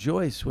 John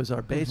Joyce was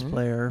our bass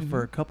player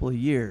for a couple of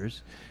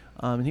years.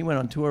 And he went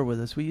on tour with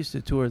us. We used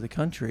to tour the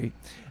country.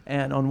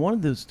 And on one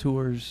of those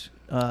tours,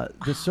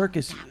 the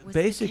circus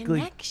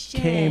basically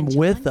came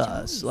with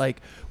us.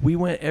 Like, we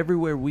went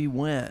everywhere we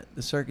went.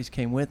 The circus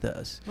came with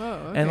us. Whoa,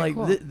 okay, and like,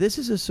 cool. this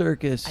is a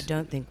circus. I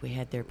don't think we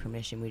had their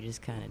permission. We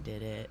just kind of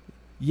did it.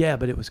 Yeah,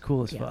 but it was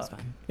cool as Yeah, it was fuck.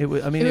 fun. It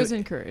was. I mean, it was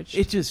encouraged.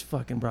 It just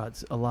fucking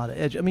brought a lot of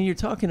edge. I mean, you're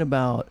talking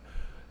about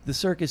the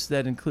circus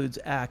that includes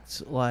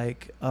acts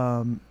like,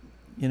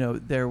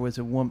 there was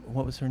a woman.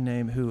 What was her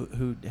name?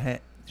 Who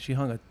she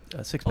hung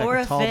a six pack Or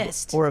of a tall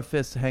fist. or a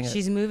fist to hang.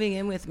 She's moving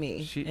in with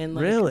me in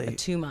like really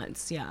 2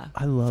 months. Yeah,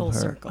 I love full her.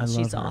 circle. I love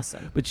She's her.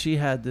 awesome. But she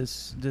had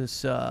this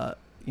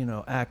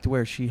act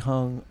where she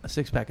hung a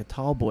six pack of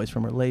tall boys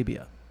from her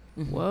labia.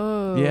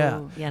 Whoa.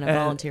 Yeah. Yeah, and a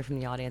volunteer from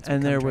the audience. And would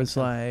come there drink was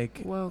them.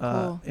 like, Whoa,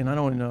 cool. and I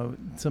don't know,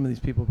 some of these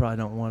people probably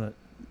don't want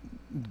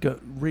to go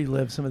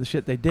relive some of the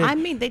shit they did. I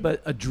mean, they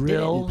but a did it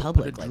drill, in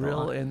public, put a like, a drill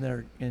lot. in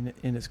their in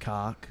his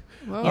cock.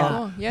 Whoa, Yeah.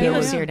 cool. Yeah, He yeah,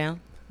 lives yeah. here now.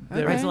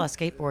 There Rides was- a lot of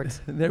skateboards.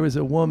 There was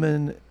a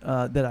woman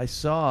that I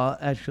saw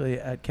actually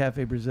at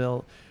Cafe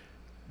Brazil.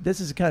 This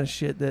is the kind of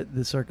shit that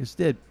the circus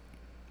did.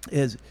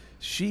 Is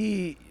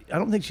she? I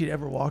don't think she'd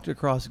ever walked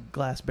across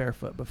glass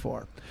barefoot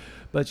before,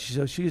 but she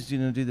was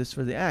do this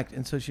for the act,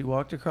 and so she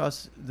walked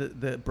across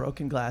the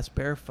broken glass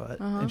barefoot,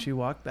 and she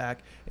walked back,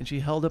 and she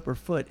held up her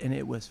foot, and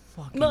it was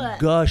fucking Blech.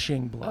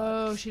 gushing blood.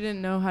 Oh, she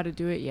didn't know how to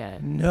do it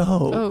yet.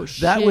 No, Oh,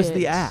 that was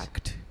the shit.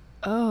 act.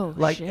 Oh,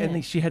 Like, shit. and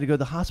then she had to go to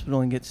the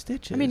hospital and get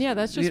stitches. I mean, yeah,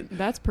 that's just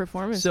that's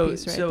performance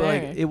piece right there.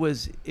 like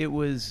it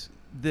was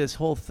this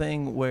whole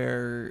thing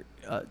where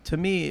to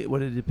me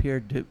what it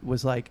appeared to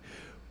was like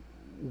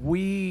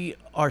we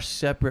are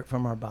separate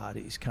from our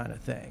bodies kind of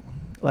thing,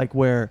 like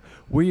where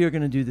we are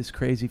going to do this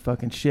crazy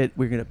fucking shit.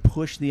 We're going to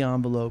push the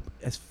envelope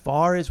as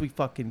far as we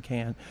fucking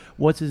can.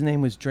 What's his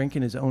name was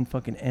drinking his own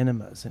fucking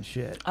enemas and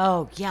shit.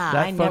 Oh yeah,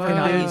 That I never fucking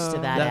got dude- used to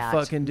that. that act.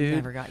 fucking dude,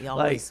 Never got. You like,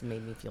 always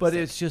made me feel. But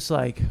sick. it's just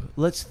like,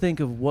 let's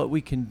think of what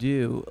we can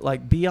do,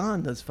 like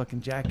beyond those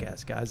fucking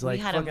jackass guys. Like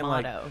We had a fucking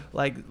motto.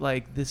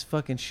 like this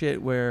fucking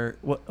shit. Where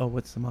what? Oh,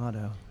 what's the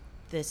motto?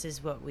 This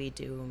is what we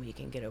do when we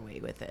can get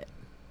away with it.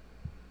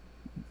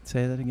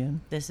 Say that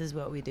again. This is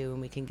what we do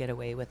when we can get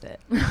away with it.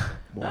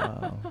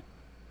 Wow.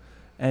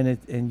 And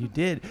you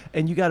did,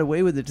 and you got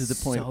away with it to the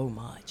point. So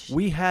much.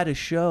 We had a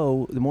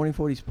show. The Morning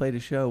 40s played a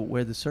show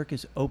where the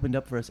circus opened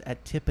up for us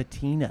at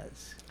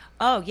Tipitina's.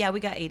 Oh yeah, we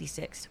got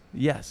 86.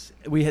 Yes,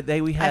 we had.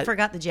 I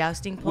forgot the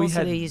jousting pole,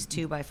 so they used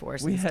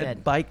 2x4s We instead.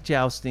 had bike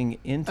jousting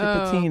in Oh,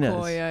 Tipitina's.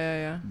 cool.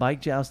 Yeah.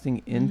 Bike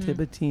jousting in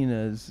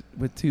Tipitina's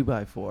with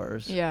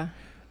 2x4s. Yeah.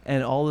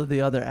 And all of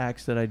the other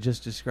acts that I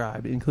just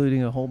described,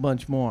 including a whole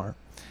bunch more.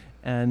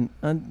 And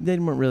they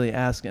weren't really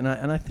asking.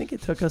 And I think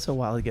it took us a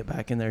while to get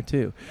back in there,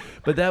 too.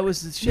 But that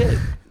was the shit.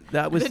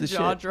 That was the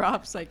jaw shit.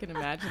 drops. I can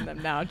imagine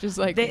them now. Just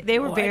like They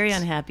were very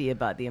what? unhappy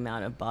about the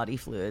amount of body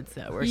fluids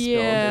that were spilled.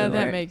 Yeah, in that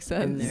their- makes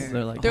in sense.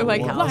 their They're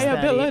like house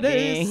that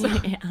liabilities.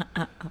 evening.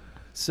 Yeah.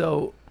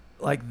 So,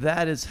 like,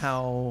 that is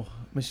how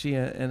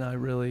Meschiya and I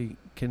really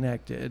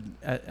connected.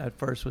 At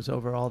first was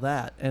over all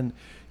that. And,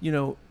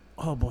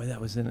 oh boy, that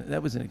was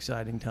an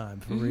exciting time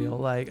for real.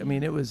 Like, I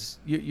mean, it was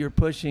you're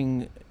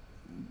pushing,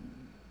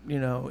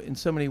 in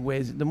so many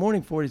ways. The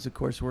Morning 40s, of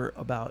course, were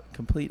about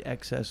complete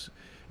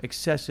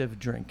excessive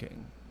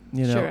drinking.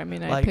 Sure, I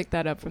mean, I like, picked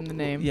that up from the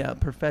name. Yeah,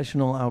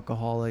 professional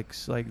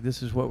alcoholics. Like,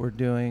 this is what we're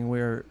doing.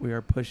 We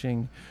are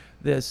pushing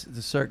this.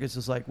 The circus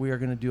is like, we are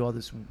going to do all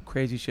this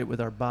crazy shit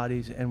with our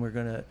bodies, and we're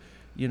going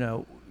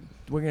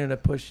to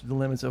push the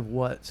limits of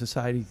what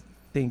society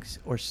thinks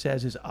or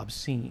says is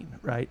obscene,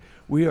 right?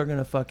 We are going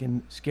to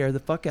fucking scare the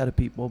fuck out of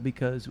people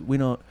because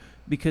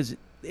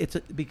it's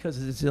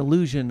an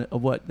illusion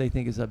of what they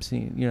think is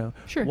obscene.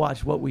 Sure.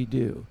 Watch what we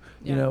do.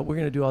 Yeah. We're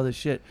going to do all this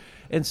shit.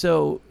 And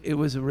so it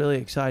was a really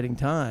exciting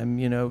time,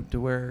 to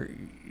where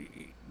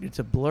it's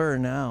a blur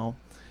now,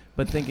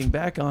 but thinking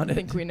back on it, I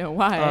think we know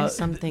why.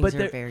 Some things but are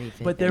there- very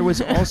vivid. but there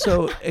was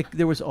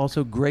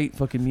also great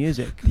fucking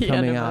music The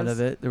coming out enemas.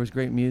 of it. There was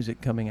great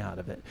music coming out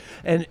of it.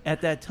 And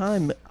at that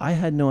time, I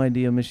had no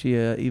idea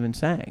Meschiya even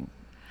sang.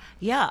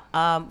 Yeah,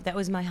 that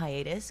was my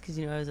hiatus because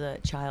I was a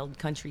child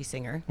country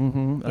singer.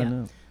 Mm-hmm, I Yeah.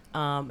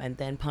 know. And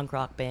then punk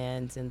rock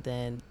bands, and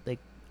then like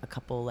a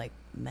couple like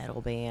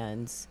metal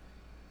bands,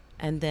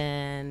 and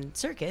then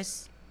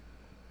circus,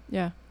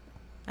 Yeah.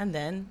 and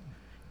then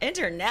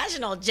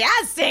international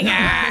jazz singer.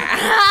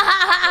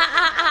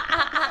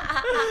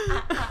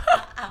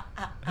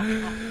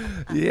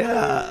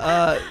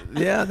 Yeah,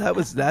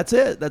 that's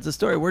it. That's the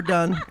story. We're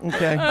done.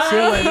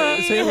 Okay.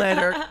 See you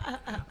later.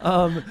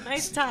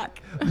 Nice talk.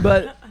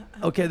 But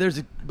okay,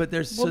 there's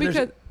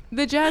Because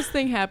the jazz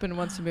thing happened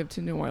once you moved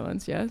to New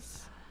Orleans,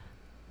 yes?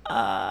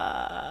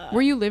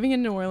 Were you living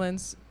in New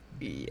Orleans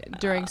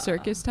during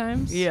circus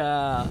times?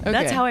 Yeah. Okay.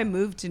 That's how I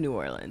moved to New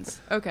Orleans.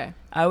 Okay.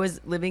 I was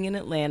living in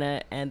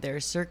Atlanta, and their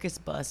circus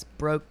bus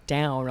broke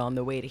down on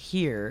the way to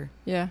here,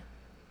 Yeah.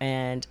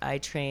 and I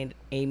trained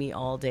Amy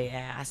All Day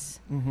Ass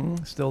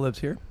still lives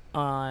here.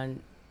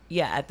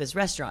 at this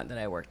restaurant that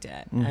I worked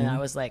at. Mm-hmm. And I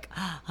was like,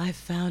 I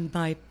found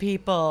my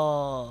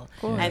people.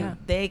 Cool, and yeah.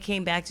 they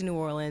came back to New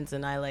Orleans,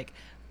 and I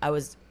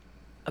was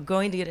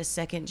going to get a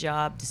second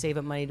job to save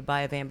up money to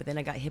buy a van, but then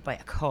I got hit by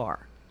a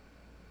car.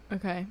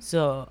 Okay.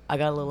 So I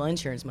got a little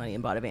insurance money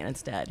and bought a van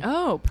instead.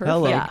 Oh, perfect.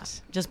 Hello. Yeah,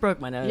 just broke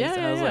my nose. Yeah,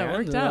 I was yeah, like, yeah, I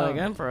worked can do out. it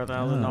again for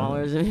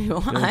 $1,000 if you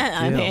want. Good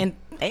I deal. mean,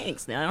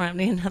 thanks. Now I don't have to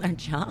need another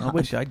job. I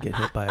wish I'd get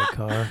hit by a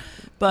car.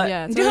 But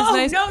Yeah, so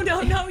it's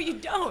nice- no, you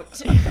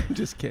don't.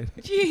 Just kidding.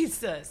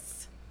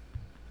 Jesus.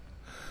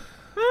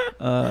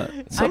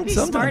 I'd be sometimes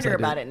smarter I do.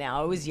 about it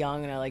now. I was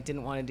young and I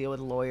didn't want to deal with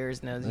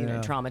lawyers, and I was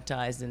Yeah.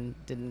 traumatized and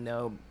didn't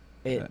know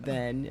it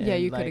then. Yeah,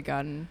 and, you like, could have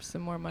gotten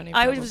some more money.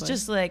 I was probably.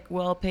 just like,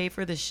 well, pay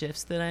for the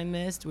shifts that I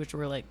missed, which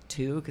were like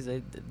 2 because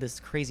this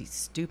crazy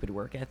stupid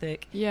work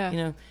ethic.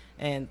 Yeah.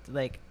 And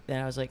like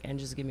then I was like, and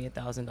just give me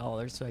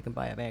 $1,000 so I can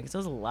buy a van, because that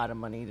was a lot of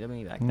money to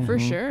me back then. For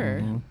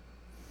sure. Mhm.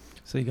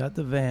 So you got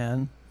the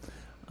van.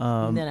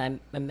 And then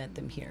I met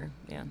them here.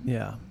 Yeah.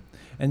 Yeah,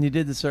 and you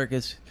did the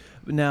circus.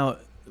 Now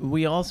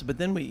but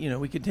then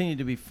we continued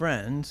to be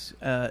friends.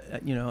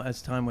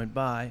 As time went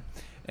by,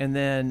 and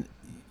then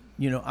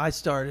I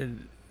started.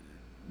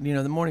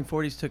 The Morning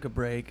 40s took a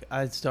break.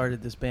 I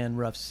started this band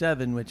Rough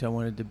 7, which I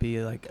wanted to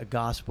be like a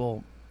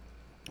gospel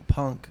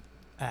punk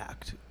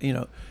act.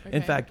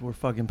 In fact, we're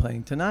fucking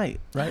playing tonight,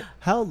 right?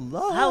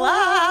 Hello.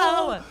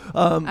 Hello.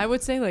 I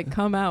would say like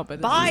come out,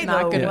 but this By is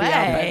not the going to be out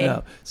way. right now.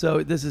 No.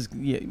 So this is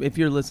if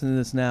you're listening to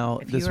this now,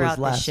 If this you were was out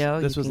last. the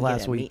show, this you was can last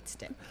get a week. meat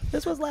stick.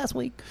 This was last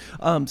week.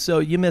 So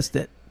you missed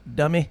it,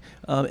 dummy.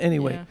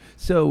 Anyway, Yeah.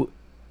 so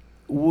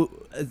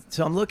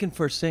I'm looking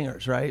for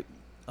singers, right?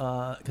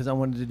 Because I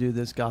wanted to do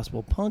this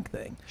gospel punk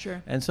thing.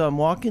 Sure. And so I'm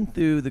walking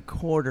through the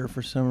quarter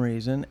for some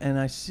reason, and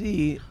I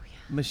see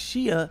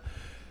Meschiya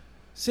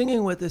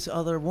singing with this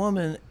other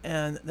woman,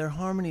 and their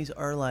harmonies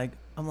are like,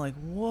 I'm like,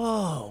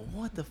 whoa,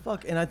 what the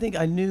fuck? And I think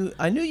I knew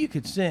you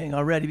could sing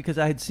already because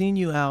I had seen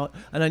you out,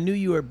 and I knew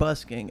you were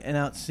busking and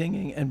out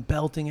singing and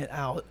belting it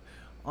out,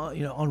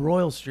 on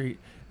Royal Street.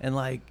 And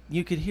like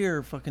you could hear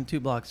her fucking 2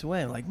 blocks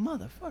away. I'm like,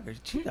 motherfucker,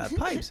 she got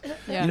pipes.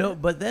 Yeah.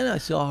 But then I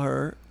saw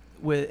her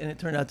and it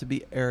turned out to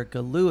be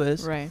Erica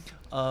Lewis, Right.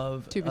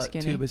 of Tuba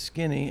Skinny. Tuba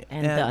Skinny,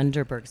 And the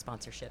Underberg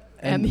sponsorship.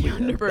 And the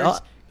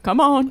Underbergs. Come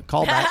on.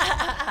 Call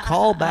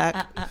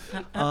back.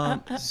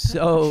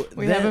 So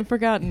We then, haven't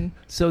forgotten.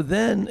 So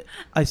then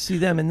I see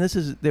them, and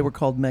they were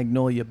called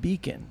Magnolia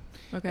Beacon,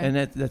 Okay. and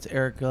that's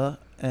Erica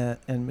and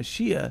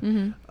Meschiya.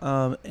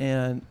 Mm-hmm.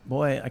 And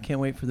boy, I can't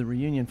wait for the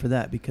reunion for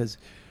that because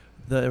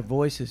their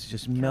voices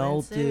just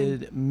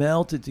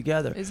melted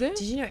together. Is it?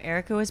 Did you know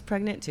Erica was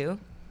pregnant too?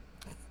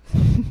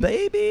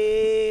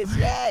 Babies,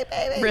 yay,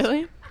 babies!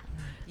 Really?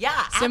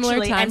 Yeah, Similar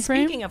actually. time And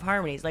frame? speaking of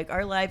harmonies, like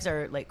our lives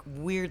are like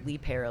weirdly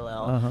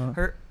parallel.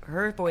 Uh-huh.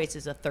 Her voice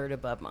is a third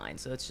above mine,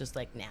 so it's just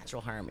like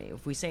natural harmony.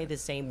 If we say the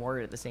same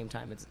word at the same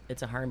time,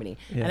 it's a harmony.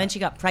 Yeah. And then she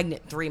got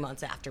pregnant 3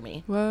 months after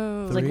me.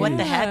 Whoa. It's like, what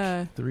the Yeah.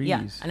 heck? Threes.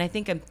 Yeah, and I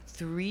think I'm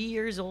 3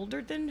 years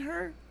older than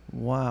her.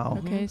 Wow.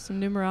 Okay,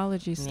 some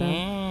numerology stuff.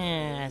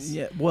 Yes.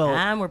 Yeah. Well,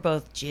 And we're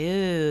both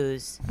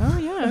Jews. Oh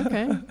yeah,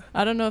 okay.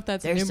 I don't know if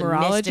that's There's a some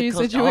numerology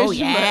mystical. situation. Oh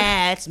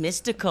yeah, it's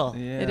mystical.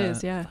 yeah. But it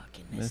is, yeah.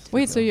 Fucking Mystical.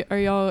 mystical. Wait,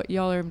 so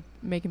y'all are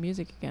making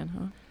music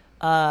again,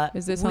 huh?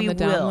 Is this on we the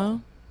down will.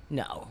 low?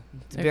 No,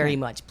 it's Okay. very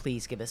much.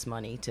 Please give us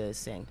money to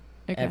sing.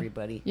 Okay.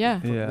 Everybody.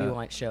 Yeah. Yeah. We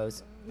want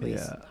shows. Please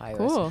Yeah. hire us.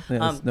 Cool.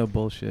 Yeah, it's no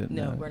bullshit.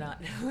 No, we're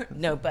not.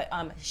 No, but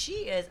she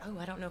is. Oh,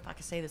 I don't know if I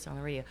can say this on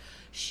the radio.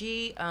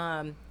 She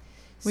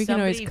We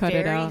can always somebody cut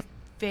it very out.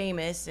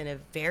 Famous in a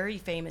very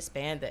famous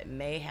band that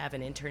may have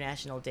an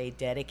international day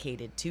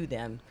dedicated to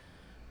them.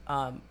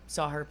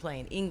 Saw her play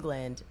in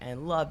England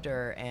and loved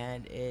her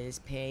and is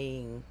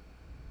paying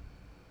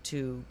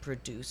to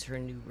produce her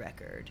new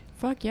record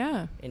Fuck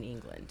yeah. in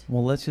England.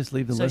 Well, let's just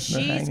leave the So listener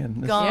she's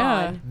hanging.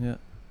 gone Yeah.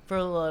 for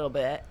a little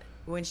bit.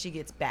 When she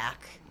gets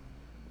back,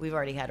 we've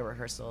already had a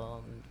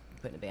rehearsal and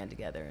putting a band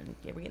together, and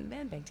yeah, we're getting the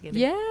band back together.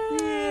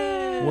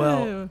 Yeah.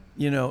 Well,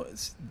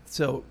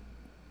 so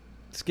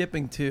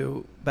skipping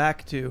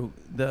back to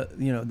the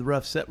the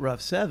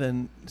Rough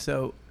 7.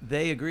 So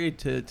they agreed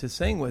to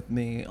sing with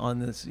me on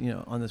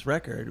this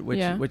record,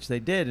 which they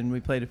did, and we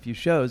played a few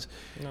shows.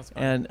 That's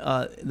fun. And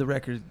the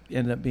record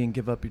ended up being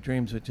 "Give Up Your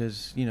Dreams," which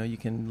is you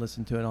can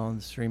listen to it on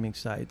the streaming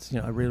sites.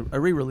 I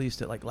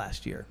re-released it like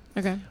last year.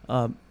 Okay.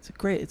 It's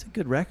a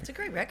good record. It's a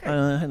great record.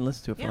 I hadn't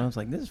listened to it, but Yeah. I was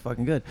like, this is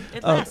fucking good.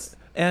 It's nice.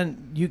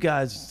 And you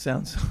guys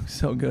sound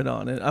so good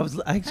on it.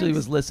 I actually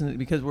was listening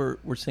because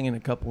we're singing a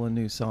couple of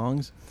new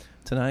songs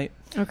tonight.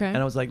 Okay. And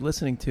I was like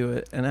listening to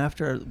it, and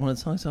after one of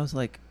the songs, I was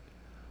like,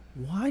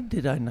 why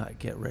did I not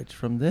get rich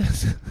from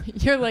this?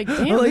 You're like,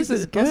 damn, I was like, this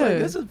is I was like,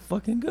 good. this is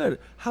fucking good.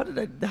 How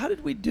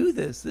did we do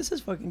this? This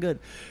is fucking good.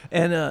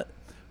 And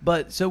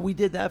but so we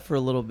did that for a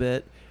little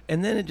bit,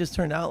 and then it just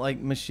turned out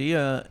like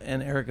Meschiya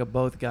and Erica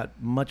both got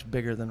much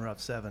bigger than Rough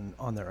 7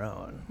 on their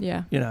own.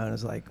 Yeah. And it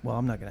was like, well,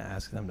 I'm not going to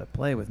ask them to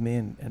play with me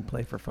and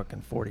play for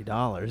fucking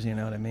 $40. You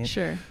know what I mean?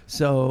 Sure.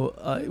 So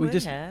we would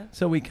just, have.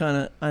 so we kind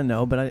of, I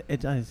know, but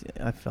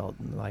I felt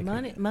like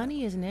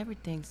Money isn't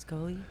everything,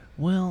 Scully.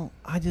 Well,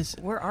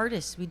 We're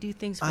artists. We do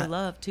things for I-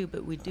 love too,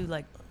 but we do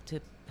like to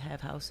have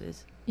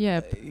houses.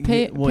 Yeah.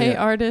 Pay yeah.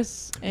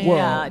 artists, and Well-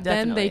 Yeah, then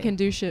definitely. they can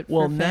do shit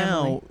well, for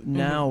family.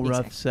 now Mhm,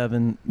 Rough exactly.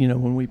 7,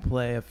 when we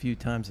play a few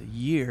times a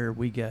year,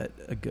 we get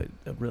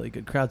a really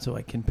good crowd, so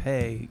I can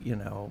pay,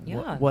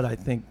 Yeah. what I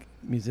think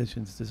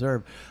musicians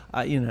deserve.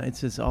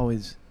 It's just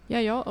always, Yeah,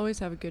 y'all always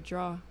have a good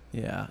draw.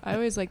 yeah. I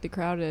always like the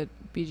crowd at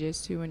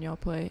BJ's too when y'all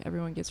play.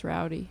 Everyone gets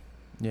rowdy.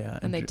 Yeah.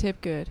 And they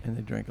tip good. And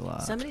they drink a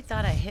lot. Somebody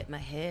thought I hit my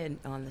head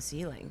on the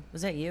ceiling.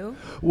 Was that you?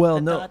 Well,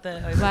 that no. Thought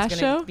that I was Last gonna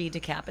show? be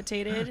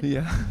decapitated.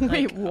 Yeah.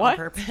 Wait, on what?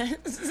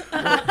 purpose.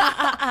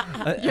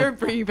 You're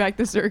bringing back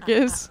the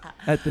circus.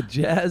 At the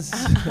jazz,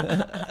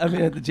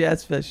 at the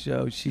Jazz Fest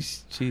show, she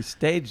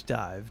stage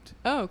dived.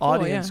 Oh, cool.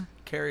 Audience Yeah.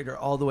 carried her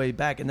all the way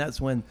back, and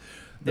that's when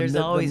There's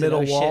always the middle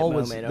an oh shit wall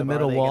was moment the of,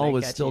 middle are they wall gonna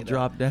was catch still you, though?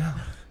 dropped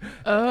down.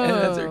 Oh. And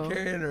as they're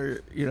carrying her,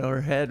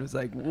 her head was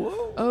like,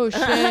 whoa. Oh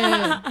shit.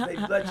 They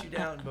let you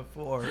down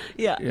before.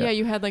 Yeah. Yeah,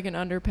 you had like an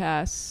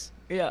underpass.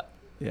 Yeah.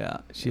 Yeah,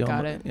 she Got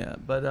almost, it. Yeah,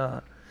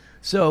 but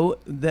so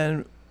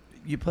then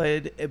you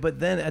played, but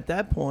then at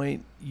that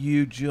point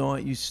you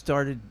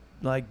started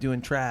like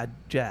doing trad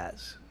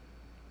jazz,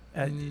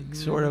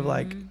 sort of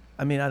like.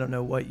 I mean, I don't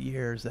know what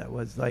years that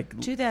was. Like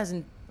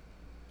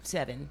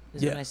 2007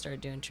 is when I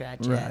started doing trad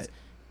jazz. Right.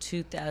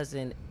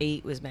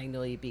 2008 was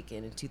Magnolia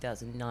Beacon. In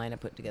 2009, I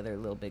put together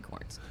Little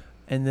Bighorns.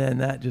 And then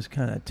that just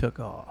kind of took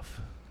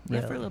off. Yeah,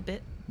 really. for a little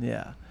bit.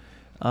 Yeah,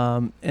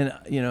 and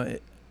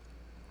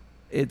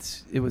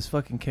it was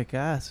fucking kick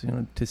ass.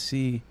 To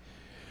see.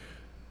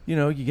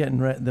 You getting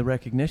the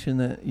recognition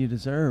that you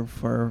deserve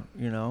for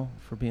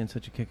being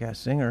such a kick ass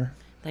singer.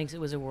 Thanks.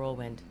 It was a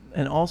whirlwind.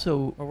 And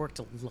also, I worked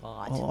a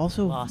lot. Well,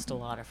 also lost a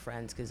lot of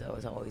friends because I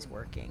was always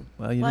working.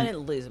 Well, I didn't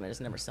lose them. I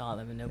just never saw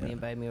them, and nobody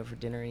invited me over for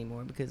dinner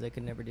anymore because I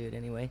could never do it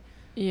anyway.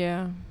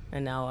 Yeah.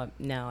 And now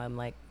I'm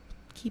like,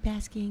 keep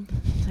asking.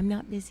 I'm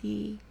not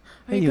busy.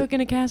 Are you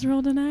cooking a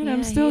casserole tonight? Yeah,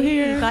 I'm still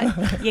here.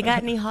 You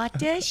got any hot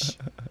dish?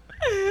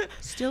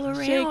 Still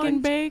around? Shake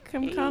and bake.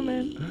 I'm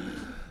coming.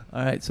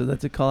 All right, so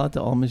that's a call out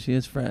to all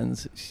Meschiya's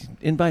friends.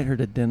 Invite her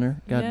to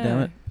dinner. God damn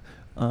it.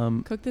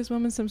 Cook this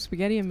woman some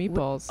spaghetti and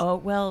meatballs. Oh,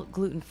 well,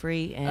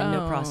 gluten-free and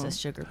no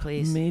processed sugar,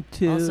 please. Me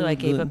too. Also, I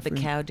gave up the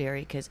gluten-free. cow dairy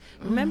because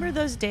remember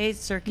those days,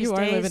 circus You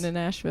are days? living in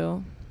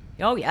Nashville.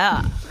 Oh,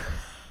 yeah.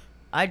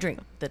 I drink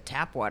the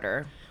tap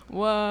water.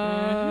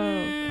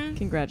 Whoa.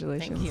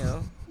 Congratulations. Thank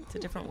you. It's a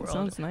different world.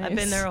 Sounds nice. I've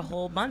been there a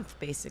whole month,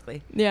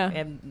 basically. Yeah.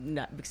 And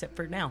not, except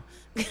for now.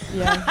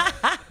 Yeah.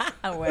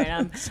 When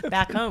I'm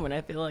back home and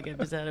I feel like I've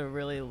just had a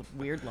really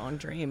weird, long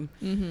dream.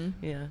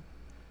 Mm-hmm. Yeah.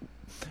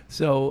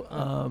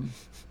 So,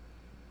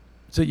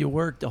 so you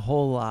worked a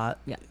whole lot.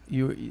 Yeah.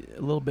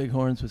 Little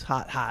Bighorns was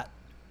hot.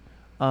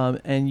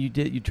 And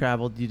you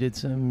traveled. You did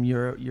some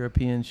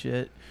European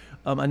shit.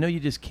 I know you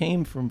just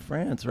came from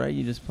France, right?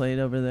 You just played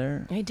over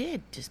there. I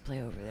did just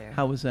play over there.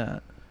 How was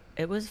that?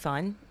 It was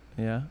fun,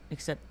 Yeah.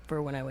 except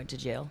for when I went to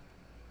jail.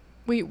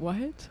 Wait,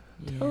 what?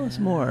 Tell us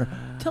more.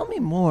 Tell me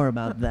more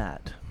about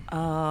that.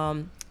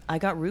 I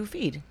got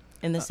roofied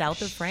in the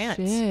south of France.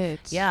 Shit.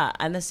 Yeah,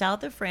 and the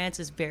south of France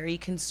is very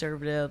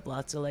conservative,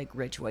 lots of like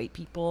rich white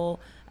people.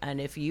 And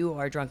if you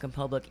are drunk in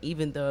public,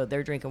 even though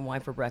they're drinking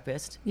wine for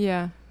breakfast,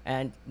 Yeah.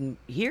 and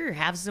here,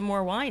 have some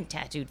more wine,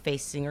 tattooed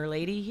face singer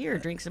lady, here,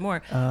 drink some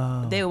more.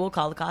 Oh. They will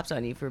call the cops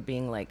on you for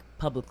being like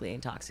publicly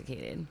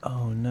intoxicated.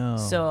 Oh no.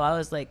 So I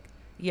was like,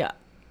 yeah.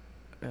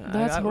 That's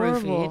I got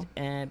horrible.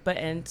 roofied,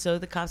 and so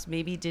the cops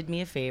maybe did me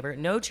a favor.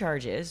 No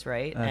charges,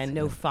 right? That's and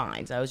no good.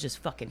 fines. I was just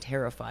fucking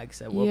terrified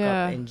because I woke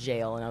Yeah. up in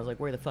jail and I was like,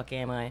 where the fuck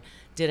am I?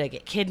 Did I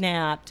get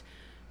kidnapped?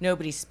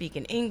 Nobody's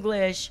speaking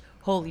English.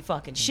 Holy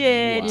fucking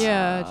shit.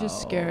 Yeah,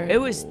 just scared. It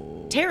was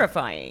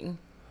terrifying.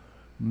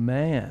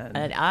 Man.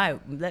 And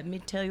let me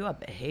tell you, I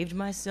behaved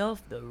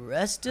myself the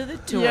rest of the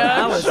tour.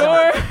 Yeah, I was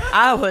sure.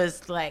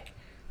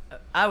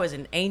 I was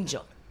an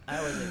angel.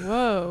 I was a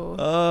Whoa.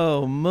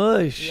 Oh,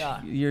 mush.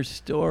 Yeah. Your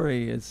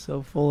story is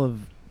so full of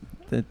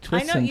the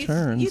twists I know, and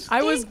turns. You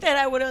think that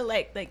I would have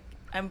like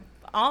I'm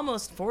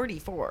almost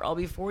 44. I'll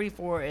be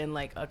 44 in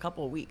like a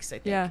couple of weeks, I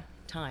think. Yeah.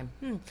 Time.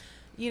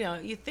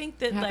 You think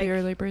that Happy like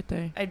early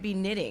birthday. I'd be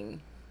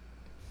knitting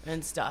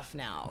and stuff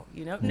now,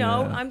 No, Yeah.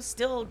 I'm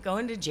still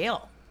going to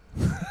jail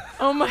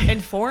Oh my. in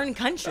foreign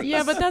countries.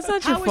 Yeah, but that's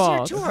not your How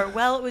fault. was your tour?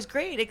 Well, it was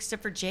great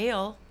except for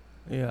jail.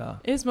 Yeah.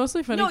 It's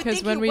mostly funny No, because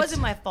thank when you. we It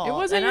wasn't my fault. It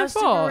wasn't and I your was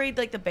super fault. worried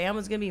like the band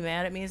was gonna be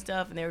mad at me and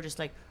stuff, and they were just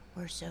like,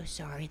 "We're so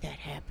sorry that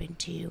happened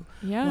to you."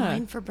 Yeah.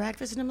 Wine for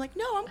breakfast, and I'm like,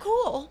 "No, I'm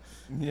cool.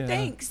 Yeah.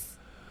 Thanks."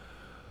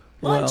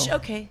 Well- Lunch,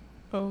 okay.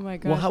 Oh my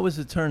god. Well, how was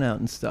the turnout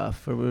and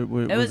stuff? It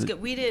was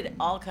good. We did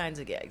all kinds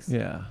of gigs.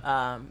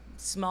 Yeah.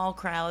 Small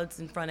crowds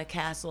in front of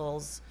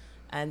castles,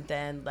 and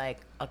then like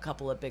a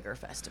couple of bigger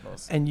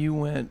festivals. And you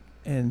went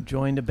and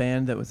joined a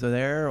band that was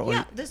there? Or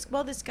Yeah, this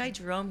guy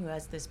Jerome, who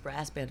has this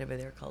brass band over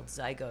there called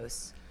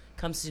Zygos,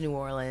 comes to New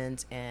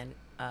Orleans and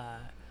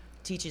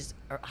teaches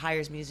or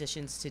hires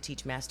musicians to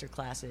teach master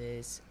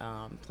classes,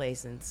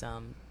 plays in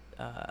some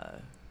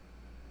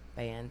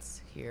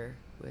bands here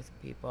with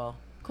people,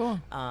 Cool.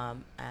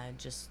 and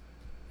just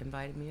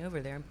invited me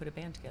over there and put a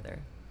band together.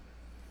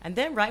 And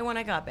then right when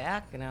I got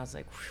back, and I was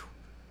like, whew,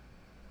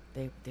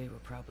 they were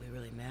probably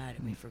really mad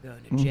at me for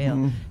going to jail.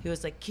 Mhm. He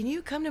was like, "Can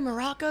you come to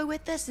Morocco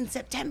with us in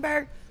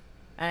September?"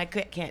 And I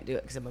can't do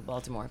it because I'm in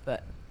Baltimore.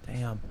 But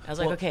Damn. I was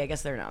like, okay, I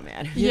guess they're not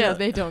mad. Yeah, know,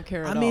 they don't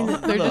care at I mean, all.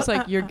 They're just look.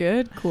 like, you're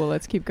good? Cool,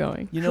 let's keep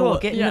going. You know Cool,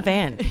 what? get in Yeah.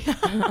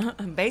 the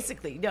van.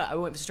 Basically, no, I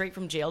went straight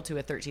from jail to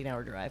a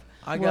 13-hour drive.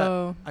 I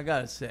Whoa.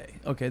 gotta say,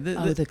 okay,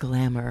 The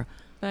glamour.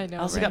 I know. I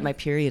also right? got my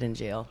period in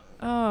jail.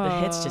 Oh. The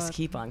hits just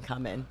keep on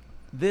coming.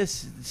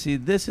 This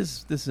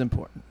is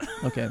important.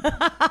 Okay.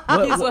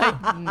 He's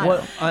like,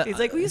 no. He's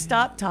like, will you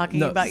stop talking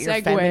No. about your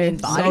Segue. feminine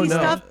body No, no.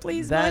 stuff,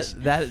 please? Mesh?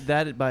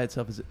 That by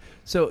itself is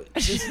so.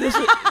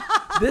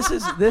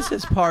 This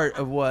is part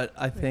of what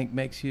I think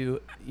makes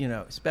you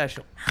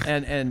special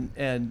and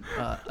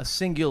a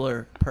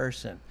singular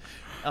person.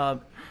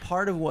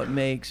 Part of what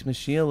makes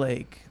Meschiya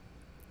Lake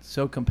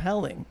so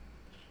compelling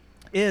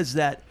is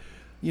that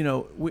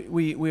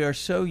we are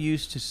so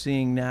used to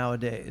seeing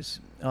nowadays.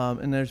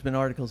 And there's been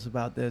articles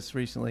about this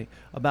recently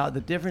about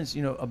the difference,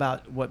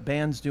 about what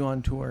bands do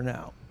on tour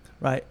now,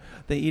 right?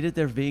 They eat at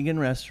their vegan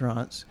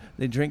restaurants.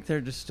 They drink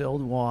their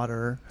distilled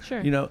water.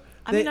 Sure.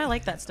 I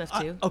like that stuff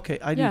too. Okay,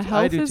 I do. Yeah, I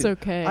health do is too.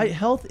 okay.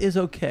 Health is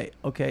okay.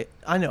 Okay,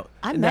 I know.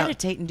 I Now-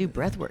 meditate and do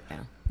breath work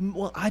now.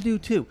 Well, I do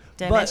too.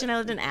 Did I But mention I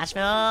lived in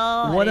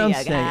Asheville? what I'm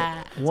Yoga.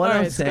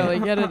 saying, Scully,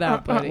 get it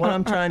out, buddy. what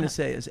I'm trying to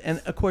say is,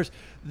 and of course,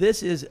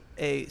 this is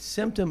a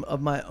symptom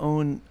of my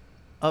own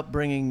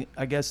upbringing,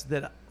 I guess,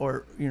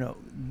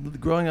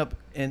 growing up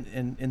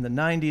in the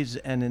 90s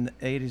and in the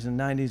 80s and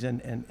 90s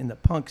and in the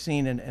punk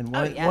scene and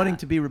wanting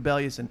to be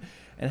rebellious and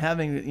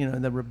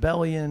having, the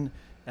rebellion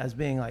as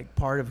being like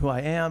part of who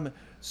I am,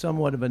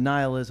 somewhat of a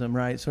nihilism,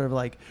 right? Sort of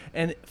like,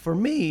 and for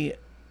me,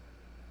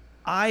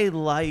 I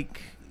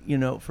like,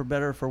 for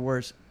better or for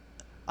worse,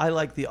 I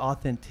like the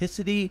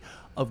authenticity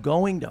of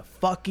going to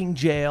fucking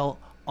jail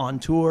on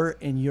tour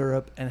in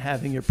Europe and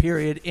having your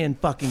period in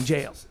fucking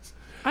jail.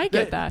 I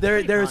get that.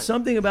 There is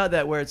something about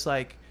that where it's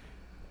like,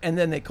 and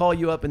then they call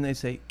you up and they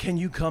say, can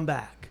you come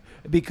back?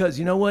 Because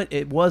you know what?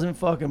 It wasn't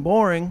fucking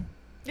boring.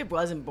 It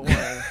wasn't boring.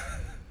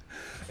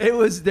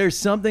 There's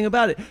something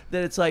about it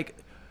that it's like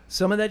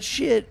some of that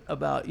shit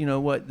about,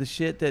 what the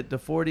shit that the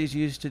 40s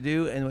used to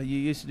do and what you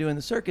used to do in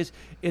the circus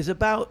is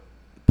about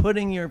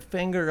putting your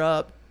finger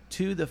up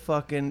to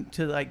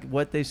like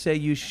what they say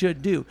you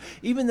should do,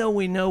 even though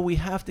we know we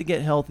have to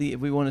get healthy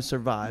if we want to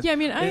survive. Yeah, I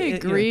mean, I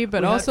agree,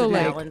 but we have also to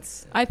like,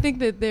 balance. I think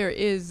that there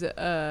is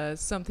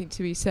something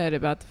to be said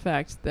about the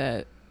fact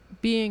that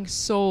being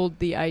sold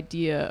the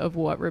idea of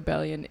what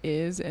rebellion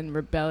is and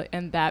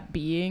that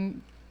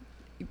being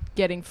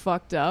getting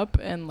fucked up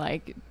and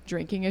like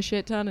drinking a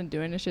shit ton and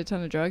doing a shit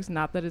ton of drugs,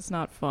 not that it's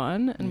not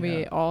fun, and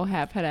we all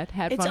have had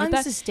fun It's with that.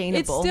 unsustainable.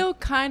 It's still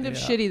kind of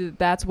shitty that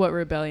that's what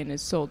rebellion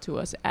is sold to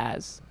us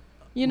as.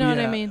 You know what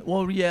I mean?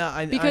 Well,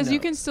 yeah, because I know. you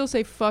can still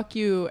say fuck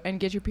you and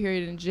get your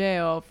period in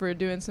jail for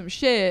doing some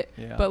shit,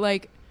 but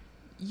like,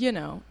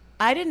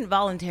 I didn't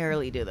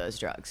voluntarily do those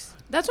drugs.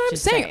 that's what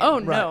Just I'm saying. saying. Oh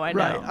no, I know.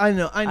 Right. I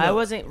know. I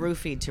wasn't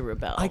roofied to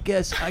rebel. I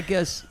guess.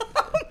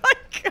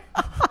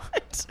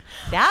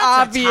 That's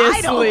Obviously.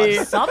 a title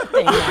of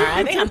something there.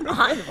 I think I'm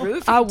on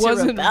roofied I to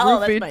wasn't rebel.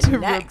 roofied That's my to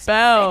next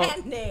rebel.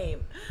 band name.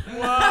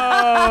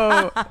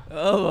 Whoa.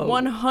 Oh,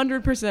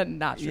 100%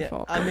 not your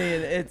fault. I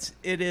mean,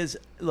 it is.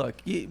 Look,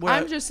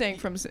 I'm just saying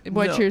from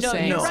what No, you're no,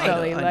 saying, no, I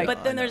Scully. know, I like, know.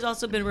 But then there's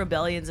also been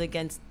rebellions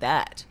against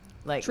that,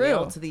 like True.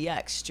 L to the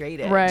X, straight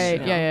edge. right? you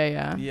know?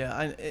 Yeah.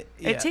 Yeah.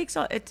 It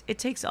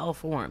takes all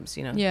forms,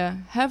 Yeah.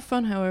 Have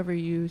fun, however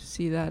you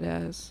see that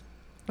as,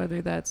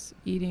 whether that's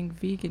eating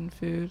vegan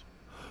food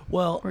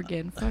Well, or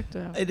getting fucked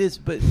up. it is,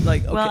 but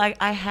like, okay. Well,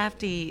 I have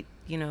to eat,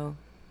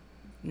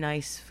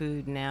 nice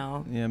food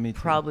now. Yeah, me too.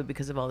 Probably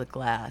because of all the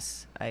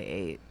glass I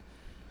ate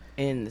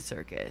in the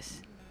circus.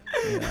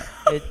 Yeah.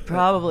 It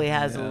probably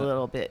has a Yeah.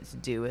 little bit to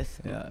do with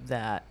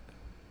that.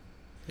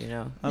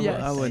 Yes.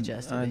 I would.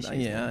 digestive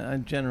issues. I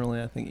generally,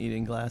 I think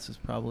eating glass is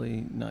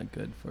probably not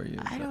good for you.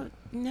 I don't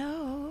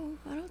know.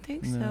 I don't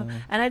think No. so.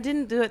 And I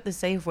didn't do it the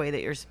safe way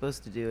that you're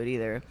supposed to do it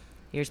either.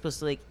 You're supposed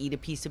to like eat a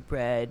piece of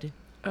bread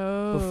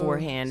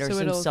beforehand or so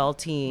some it'll-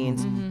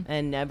 saltines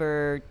and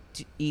never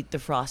eat the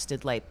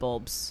frosted light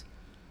bulbs.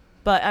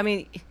 But I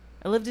mean,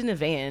 I lived in a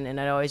van and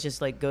I'd always just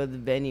like go to the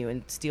venue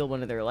and steal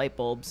one of their light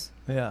bulbs.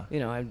 Yeah.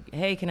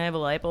 Hey, can I have a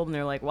light bulb? And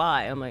they're like,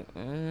 why? I'm like,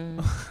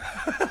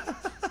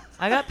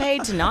 I got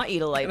paid to not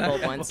eat a light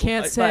bulb once.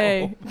 Can't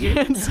say.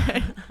 Can't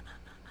say.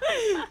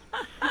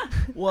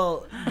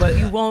 Well, but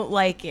You won't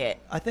like it.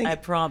 I think I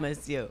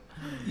promise you.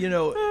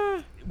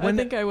 I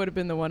think I would have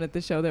been the one at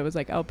the show that was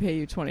like, I'll pay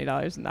you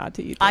 $20 not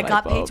to eat the I light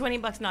got bulb. paid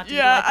 $20 not to eat a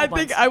Yeah, light I bulb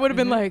think once. I would have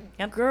been like,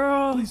 Yep.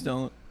 girl, please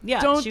don't. Yeah,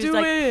 Don't she was do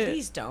like, it.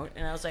 please don't.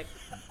 And I was like,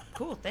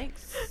 cool,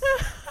 thanks.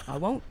 I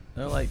won't.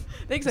 They're like,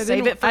 thanks.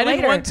 Save it for I didn't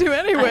later. want to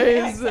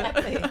anyways.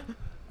 Exactly.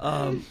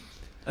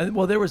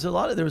 well, there was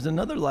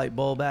another light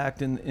bulb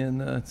act in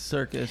the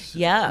circus.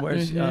 Yeah. Where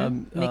she,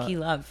 Mickey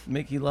Love.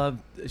 Mickey Love,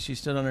 she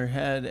stood on her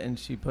head and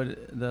she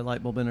put the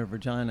light bulb in her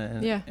vagina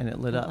and it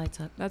lit It up. lights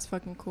up. That's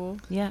fucking cool.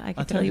 Yeah, I I can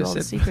think tell I you just all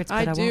the said- secrets,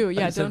 but I I do. won't.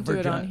 Yeah, just said don't do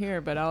it on vagina.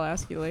 here, but I'll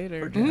ask you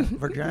later.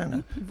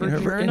 Vagina. In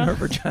her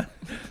vagina.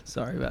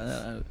 Sorry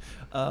about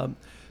that.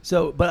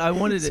 But I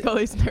wanted to.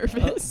 Scully's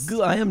nervous.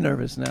 I am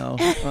nervous now.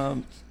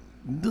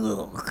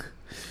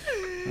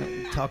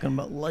 Talking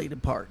about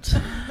lighted parts.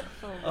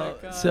 Oh my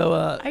God.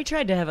 So I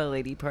tried to have a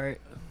lady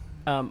part.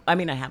 I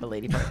mean, I have a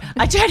lady part.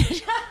 I tried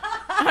to.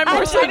 I'm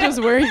more so just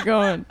where are you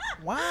going?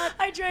 What?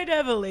 I tried to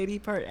have a lady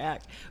part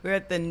act. We were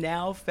at the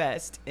Now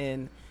Fest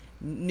in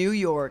New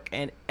York,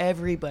 and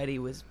everybody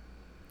was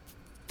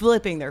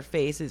flipping their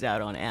faces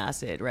out on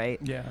acid, right?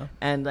 Yeah.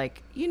 And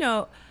like,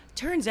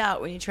 turns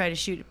out when you try to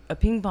shoot a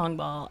ping pong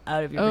ball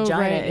out of your Oh,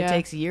 vagina, right, it yeah.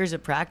 takes years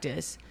of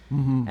practice.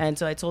 Mm-hmm. And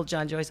so I told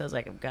John Joyce, I was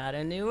like, I've got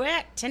a new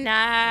act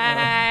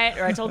tonight.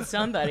 Or I told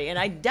somebody, and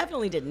I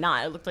definitely did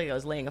not. It looked like I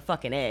was laying a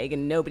fucking egg,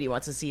 and nobody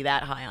wants to see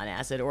that high on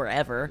acid or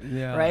ever,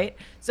 Yeah. right?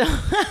 So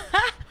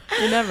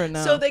You never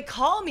know. So they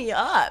call me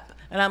up,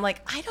 and I'm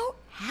like, I don't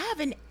have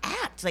an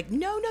act. Like,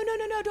 no,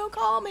 don't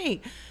call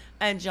me.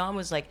 And John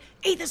was like,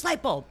 eat this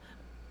light bulb.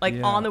 Like,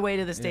 Yeah. on the way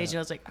to the stage, Yeah. and I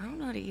was like, I don't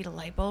know how to eat a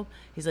light bulb.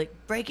 He's like,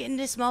 break it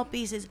into small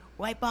pieces,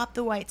 wipe off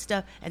the white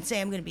stuff, and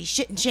say I'm going to be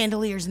shitting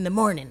chandeliers in the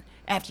morning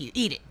after you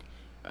eat it.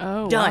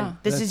 oh, Done. wow.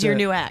 This That's is your it.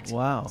 new act.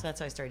 Wow. So that's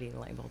how I started eating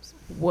light bulbs.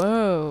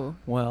 Whoa.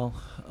 Well,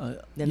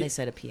 Then they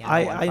set a piano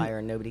I- on I- fire,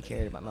 and nobody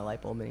cared about my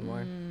light bulb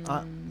anymore.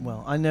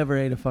 I never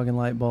ate a fucking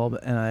light bulb,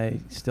 and I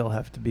still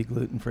have to be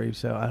gluten free,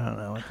 so I don't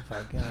know what the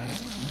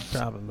fuck.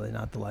 Probably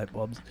not the light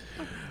bulbs.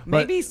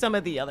 Maybe some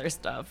of the other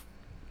stuff.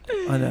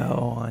 I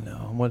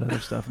know. What other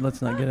stuff?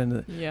 Let's not get into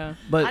it. Yeah.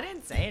 But I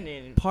didn't say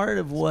anything. part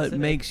of what specific.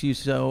 makes you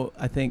so,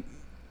 I think,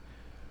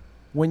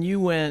 when you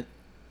went,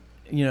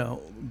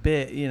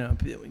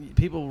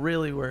 people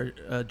really were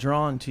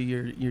drawn to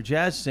your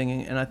jazz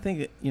singing, and I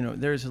think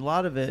there's a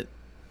lot of it.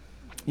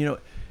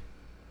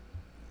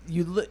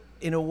 You look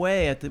in a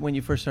way when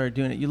you first started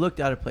doing it, you looked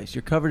out of place.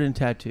 You're covered in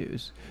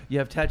tattoos. You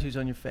have tattoos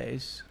on your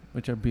face,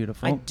 which are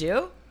beautiful. I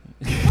do?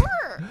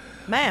 Sure.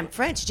 Man,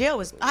 French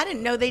jail I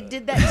didn't know they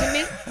did that to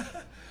me.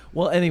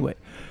 Well, anyway,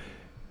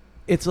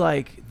 it's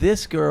like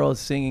this girl is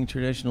singing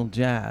traditional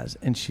jazz,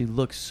 and she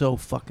looks so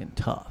fucking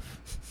tough.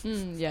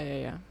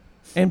 Yeah.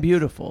 And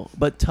beautiful,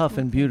 but tough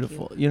and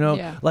beautiful.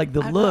 Yeah. Like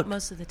the I look. bought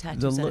most of the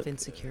tattoos out of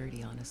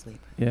insecurity, honestly.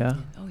 Yeah?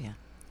 Oh, yeah.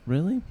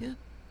 Really? Yeah.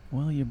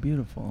 Well, you're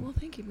beautiful. Well,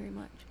 thank you very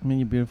much. I mean,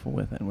 you're beautiful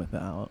with and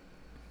without.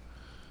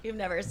 You've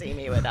never seen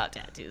me without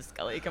tattoos,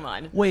 Scully. Come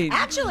on. Wait.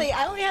 Actually,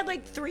 I only had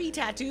like 3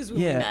 tattoos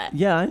when we Yeah. met.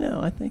 Yeah, I know.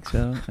 I think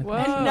so. Whoa.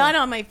 And none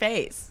on my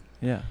face.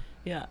 Yeah.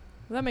 Yeah.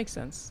 Well, that makes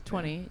sense.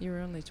 20. You were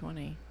only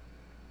 20.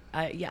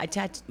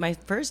 My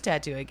first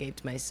tattoo I gave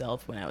to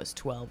myself when I was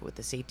 12 with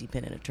a safety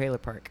pin in a trailer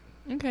park.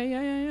 Okay.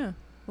 Yeah. A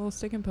little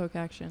stick and poke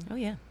action. Oh,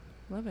 yeah.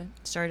 Love it.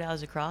 Started out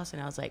as a cross,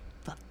 and I was like,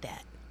 fuck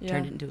that. Yeah.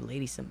 Turned it into a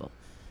lady symbol.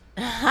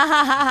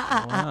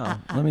 Wow.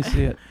 Let me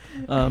see it.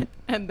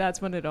 And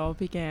that's when it all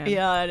began.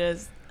 Yeah, it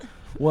is.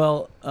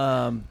 Well,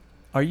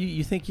 are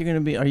you think you're going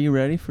to be, are you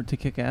ready to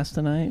kick ass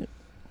tonight?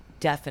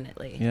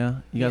 Definitely. Yeah?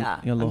 You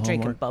got a little I'm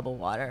drinking homework? bubble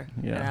water,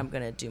 Yeah. and I'm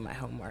going to do my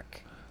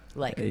homework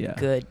like a Yeah.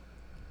 good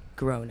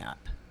grown up.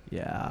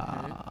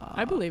 Yeah.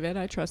 I believe it.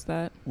 I trust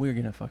that. We're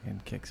going to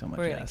fucking kick so much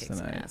We're going to ass kick some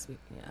tonight. ass.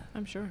 Yeah.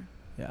 I'm sure.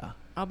 Yeah.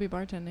 I'll be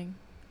bartending.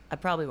 I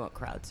probably won't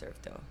crowd surf,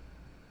 though.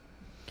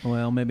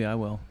 Well, maybe I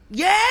will.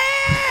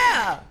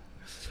 Yeah!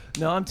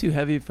 No, I'm too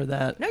heavy for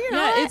that. No, you're Yeah,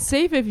 not. it's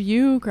safe if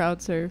you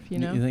crowd surf, you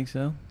know? You think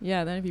so?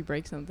 Yeah, then if you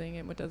break something,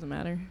 it doesn't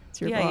matter. It's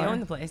your yeah, bar. you own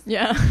the place.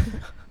 Yeah.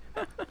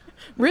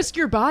 Risk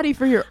your body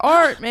for your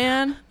art,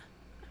 man.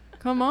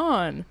 Come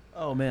on.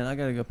 Oh, man, I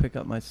got to go pick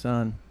up my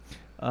son.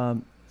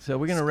 So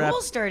we're going to wrap.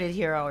 School started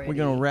here already. We're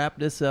going to wrap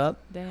this up.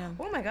 Damn.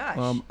 Oh, my gosh.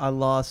 I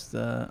lost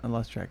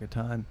track of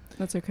time.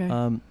 That's okay.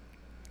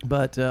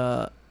 But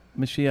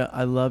Meschiya,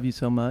 I love you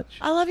so much.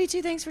 I love you,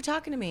 too. Thanks for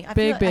talking to me. I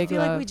Big feel like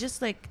love. we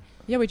just,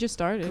 yeah, we just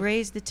started.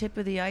 grazed the tip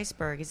of the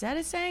iceberg. Is that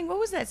a saying? What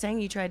was that saying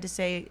you tried to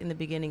say in the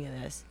beginning of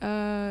this?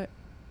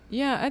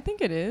 Yeah, I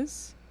think it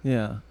is.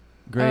 Yeah.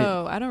 Great.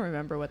 Oh, I don't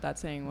remember what that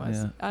saying was.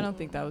 Yeah. I don't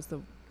think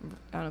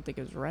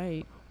it was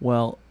right.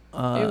 Well,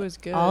 It was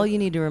good. All you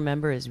need to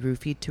remember is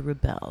roofie to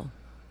rebel.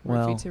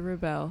 Murphy to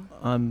rebel.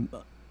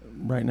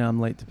 Right now I'm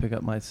late to pick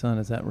up my son.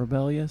 Is that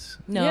rebellious?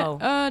 No.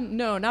 Yeah,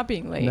 no, not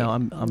being late. No,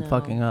 I'm No.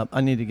 fucking up.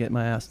 I need to get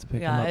my ass to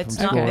pick him up from it's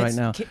school not, right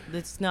now.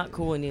 It's not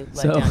cool when you let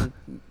So- down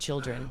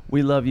children.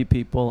 We love you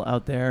people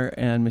out there,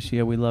 and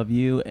Meschiya, we love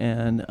you.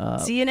 And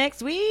See you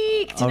next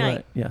week all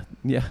tonight. right.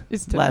 Yeah.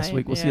 It's Last tonight,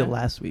 week. We'll see you yeah.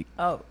 last week.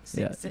 Oh,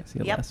 See you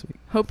yep. last week.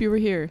 Hope you were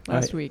here All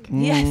last right. week.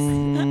 Yes.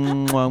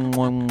 Mwah,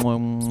 mwah,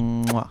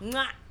 mwah, mwah.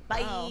 Mwah.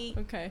 Bye. Oh,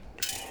 okay.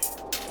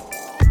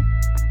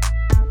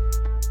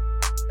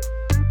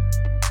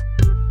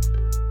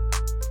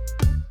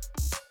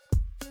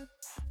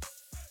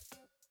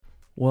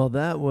 Well,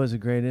 that was a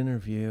great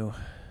interview.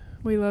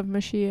 We love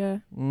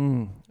Meschiya.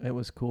 It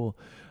was cool.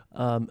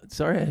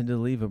 Sorry I had to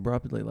leave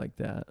abruptly like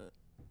that.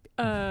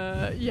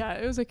 Yeah,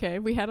 it was okay.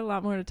 We had a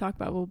lot more to talk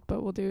about,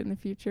 but we'll do it in the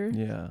future.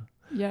 Yeah.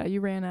 Yeah,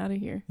 you ran out of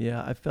here.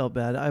 Yeah, I felt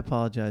bad. I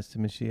apologize to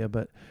Meschiya,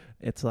 but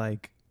it's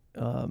like,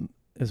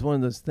 it's one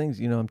of those things,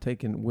 I'm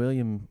taking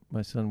William,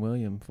 my son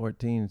William,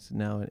 14, is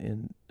now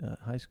in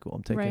high school.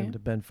 I'm taking him Right. to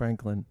Ben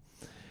Franklin.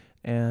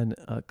 And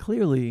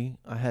clearly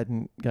I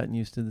hadn't gotten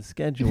used to the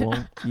schedule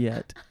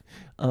yet.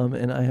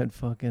 And I had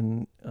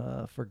fucking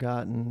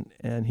forgotten.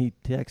 And he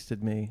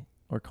texted me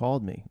or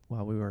called me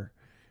while we were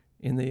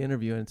in the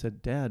interview and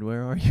said, "Dad,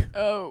 where are you?"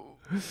 Oh.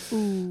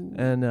 Ooh.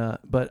 And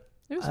but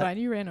It was fine.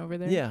 You ran over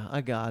there. Yeah,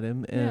 I got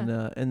him, and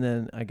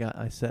then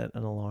I set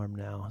an alarm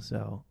now,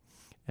 so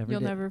every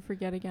You'll day, never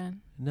forget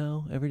again.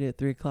 No, every day at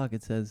 3:00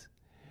 it says,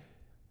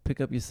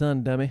 "Pick up your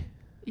son, dummy."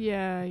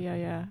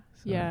 Yeah.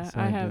 So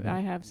I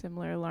have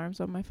similar alarms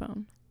on my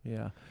phone.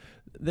 Yeah,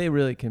 they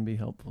really can be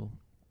helpful.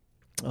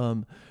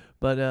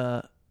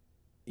 But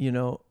you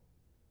know,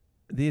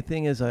 the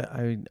thing is,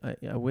 I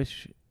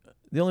wish.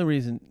 The only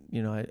reason,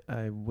 you know,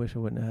 I wish I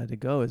wouldn't have had to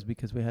go is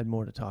because we had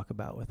more to talk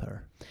about with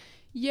her.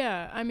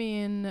 Yeah, I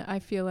mean, I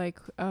feel like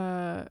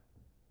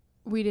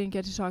we didn't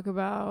get to talk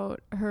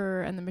about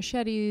her and the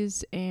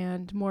Machetes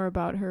and more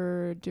about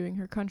her doing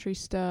her country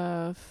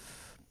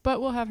stuff, but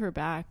we'll have her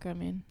back. I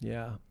mean,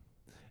 yeah,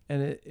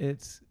 and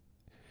it's.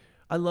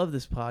 I love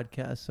this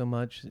podcast so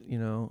much. You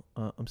know,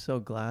 I'm so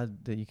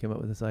glad that you came up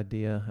with this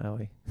idea,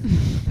 Howie.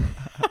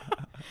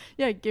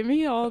 Yeah, give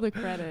me all the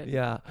credit.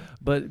 Yeah,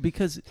 but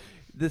because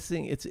this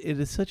thing, it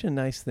is such a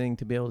nice thing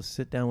to be able to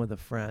sit down with a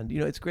friend. You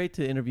know, it's great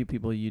to interview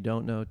people you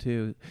don't know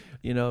too,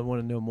 you know, and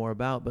want to know more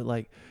about. But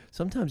like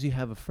sometimes you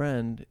have a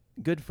friend,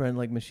 good friend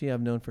like Meschiya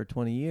I've known for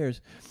 20 years,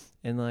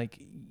 and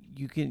like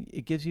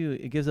it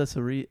gives us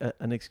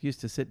an excuse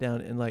to sit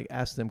down and like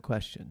ask them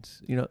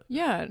questions. You know?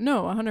 Yeah,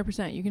 no,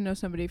 100%. You can know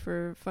somebody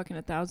for fucking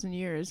 1,000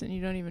 years and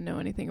you don't even know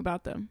anything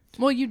about them.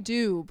 Well, you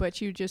do,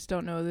 but you just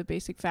don't know the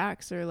basic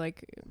facts or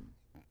like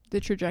the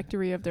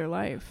trajectory of their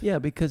life. Yeah,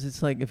 because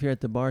it's like if you're at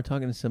the bar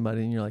talking to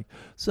somebody and you're like,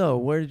 "So,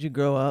 where did you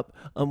grow up?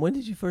 When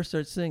did you first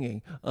start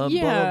singing?" Blah blah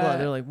blah.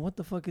 They're like, "What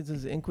the fuck is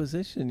this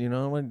Inquisition?" You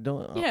know,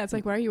 yeah, it's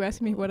like, why are you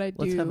asking me what I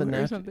do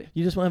or something?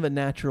 You just want to have a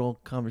natural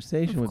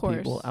conversation with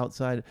people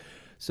outside.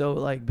 So,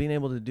 like being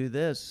able to do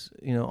this,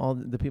 you know, all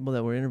the people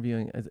that we're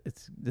interviewing,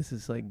 this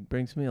is like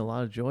brings me a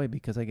lot of joy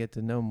because I get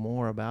to know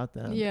more about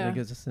them. Yeah, and it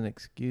gives us an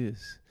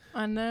excuse.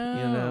 I know.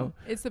 You know,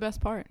 it's the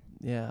best part.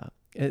 Yeah,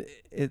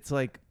 it's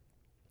like.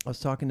 I was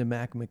talking to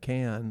Mac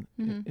McCann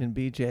in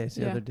BJ's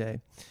the other day.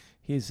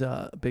 He's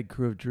a big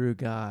Crew of Drew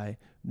guy,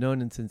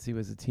 known him since he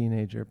was a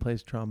teenager,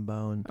 plays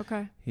trombone.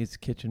 Okay. He's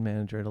kitchen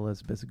manager at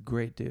Elizabeth's, a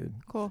great dude.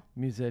 Cool.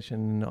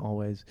 Musician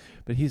always.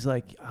 But he's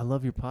like, "I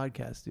love your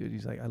podcast, dude."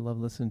 He's like, "I love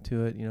listening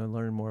to it, you know,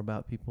 learning more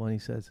about people."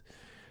 And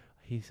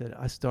he said,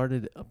 "I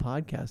started a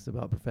podcast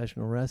about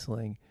professional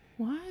wrestling."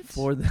 What?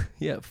 For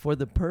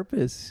the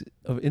purpose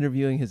of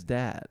interviewing his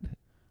dad.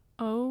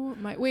 Oh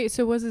my! Wait,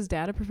 so was his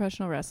dad a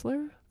professional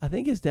wrestler? I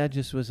think his dad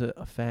just was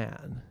a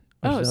fan.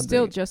 Oh,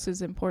 still just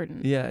as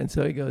important. Yeah, and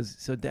so he goes,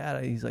 "So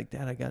Dad," he's like,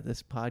 "Dad, I got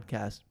this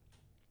podcast,"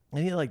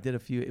 and he like did a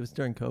few. It was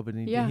during COVID,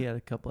 and he had a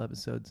couple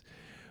episodes,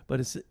 but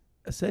it's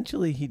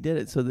essentially he did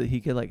it so that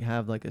he could like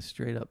have like a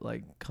straight up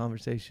like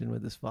conversation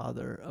with his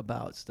father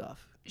about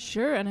stuff.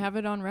 Sure, and have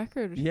it on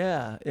record.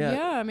 Yeah.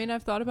 I mean,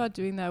 I've thought about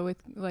doing that with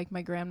like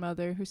my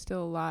grandmother who's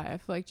still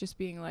alive, like just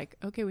being like,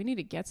 okay, we need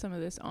to get some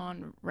of this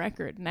on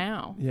record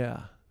now.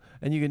 Yeah,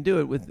 and you can do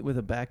it with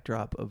a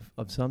backdrop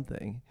of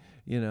something,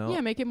 you know.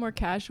 Yeah, make it more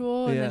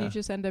casual, and then you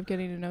just end up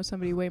getting to know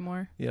somebody way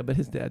more. Yeah, but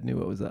his dad knew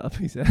what was up.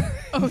 He said,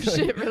 "Oh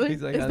shit, really?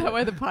 Is that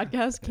why the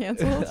podcast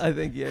canceled?" I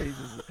think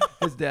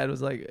his dad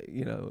was like,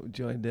 you know,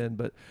 joined in,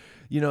 but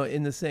you know,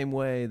 in the same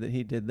way that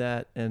he did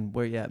that, and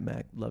where you at,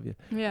 Mac? Love you.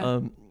 Yeah.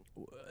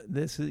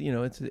 This is, you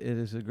know, it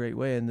is a great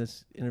way. In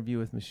this interview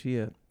with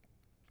Meschiya,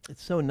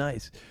 it's so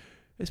nice,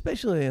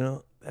 especially, you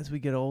know, as we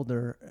get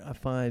older. I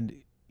find,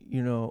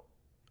 you know,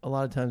 a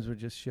lot of times we're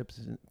just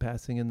ships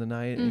passing in the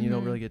night, and you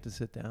don't really get to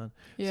sit down.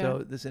 Yeah.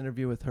 So this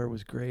interview with her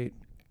was great,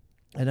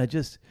 and I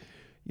just,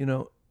 you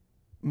know,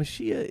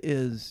 Meschiya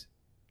is,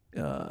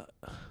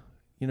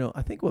 you know,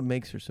 I think what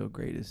makes her so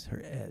great is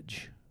her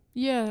edge.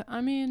 Yeah, I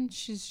mean,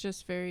 she's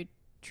just very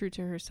true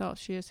to herself.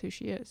 She is who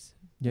she is.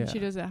 Yeah. And she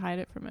doesn't hide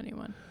it from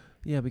anyone.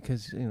 Yeah,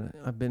 because, you know,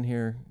 I've been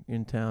here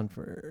in town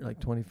for like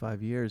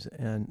 25 years,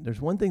 and there's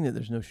one thing that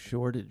there's no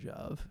shortage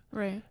of.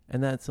 Right.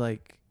 And that's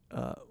like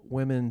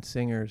women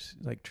singers,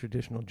 like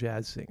traditional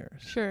jazz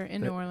singers. Sure,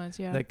 in New Orleans,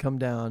 yeah. That come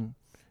down,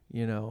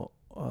 you know,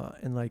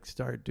 and like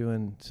start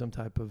doing some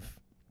type of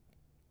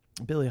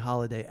Billie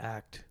Holiday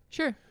act.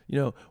 Sure. You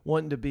know,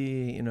 wanting to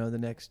be, you know, the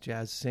next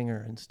jazz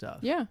singer and stuff.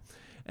 Yeah.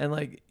 And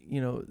like,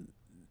 you know,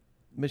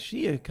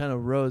 Meschiya kind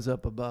of rose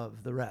up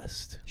above the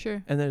rest.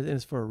 Sure. And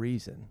it's for a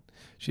reason.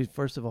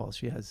 First of all,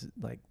 she has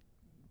like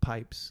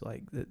pipes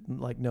like that,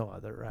 like no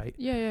other, right?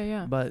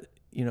 Yeah. But,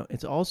 you know,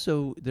 it's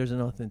also, there's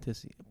an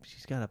authenticity.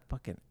 She's got a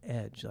fucking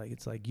edge. Like,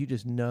 it's like, you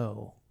just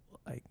know,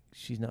 like,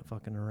 she's not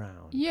fucking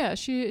around. Yeah,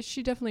 she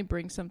definitely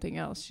brings something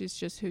else. She's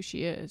just who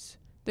she is.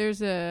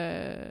 There's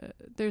an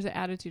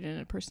attitude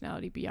and a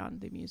personality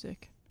beyond the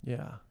music.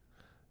 Yeah.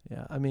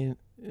 I mean,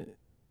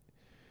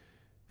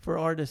 for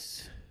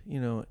artists, you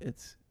know,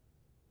 it's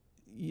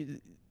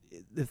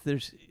if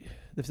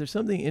there's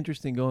something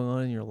interesting going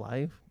on in your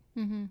life,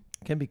 it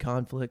can be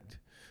conflict,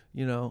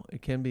 you know,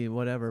 it can be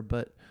whatever,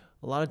 but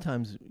a lot of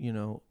times, you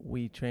know,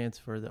 we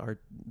transfer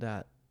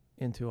that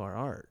into our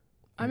art.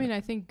 I mean,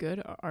 I think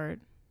good art,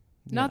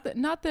 not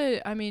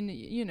that. I mean,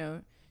 you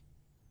know,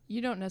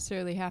 you don't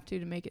necessarily have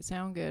to make it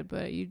sound good,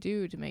 but you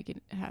do to make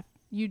it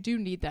you do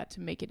need that to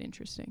make it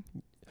interesting.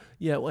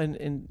 Yeah, well,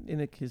 and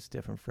it is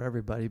different for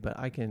everybody, but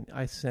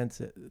I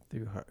sense it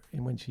through her,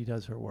 and when she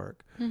does her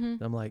work,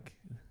 I'm like,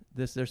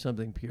 there's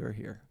something pure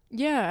here.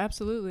 Yeah,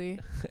 absolutely.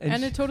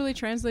 and it totally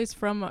translates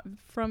from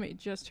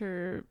just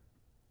her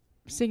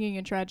singing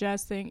and trad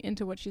jazz thing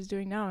into what she's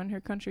doing now in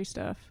her country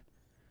stuff.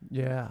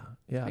 Yeah.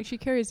 Like she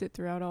carries it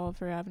throughout all of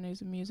her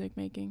avenues of music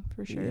making,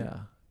 for sure. Yeah,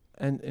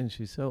 and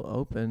she's so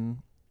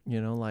open.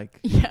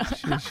 Like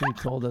she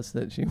told us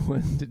that she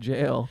went to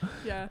jail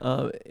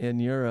in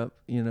Europe,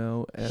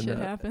 and shit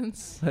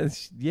happens.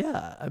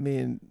 Yeah, I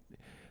mean,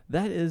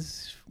 that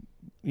is,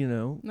 I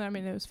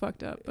mean, it was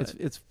fucked up. But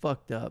it's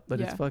fucked up,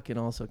 but it's fucking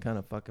also kind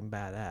of fucking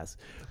badass.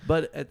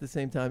 But at the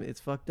same time,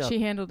 it's fucked up. She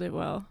handled it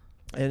well.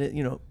 And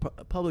it,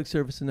 public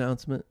service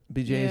announcement,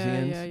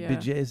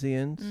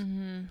 Bejaysians.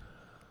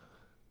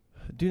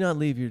 Do not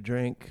leave your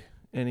drink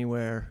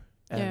anywhere.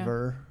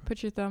 Ever.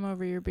 Put your thumb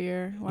over your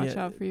beer. Watch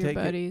out for your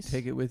buddies.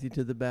 Take it with you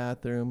to the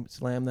bathroom.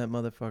 Slam that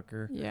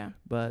motherfucker. Yeah.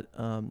 But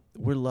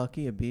we're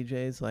lucky at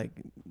BJ's, like,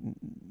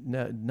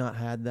 not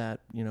had that,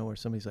 where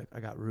somebody's like,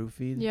 I got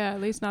roofied. Yeah, at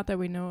least not that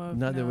we know of.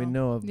 Not that we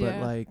know of, but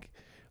like,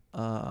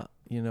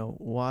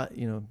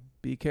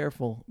 be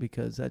careful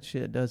because that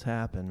shit does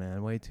happen,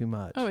 man. Way too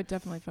much. Oh, it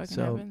definitely fucking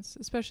happens,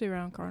 especially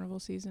around carnival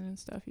season and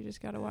stuff. You just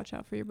got to watch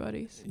out for your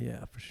buddies.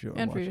 Yeah, for sure.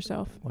 And for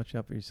yourself. Watch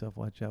out for yourself.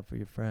 Watch out for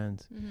your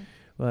friends.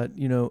 But,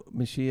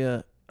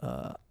 Meschiya,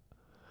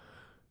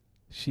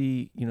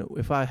 she,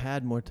 if I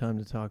had more time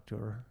to talk to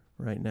her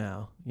right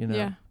now,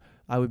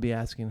 I would be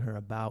asking her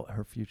about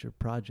her future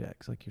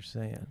projects, like you're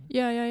saying.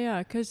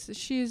 Yeah. Because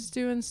she's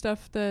doing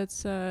stuff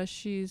that's,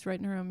 she's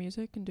writing her own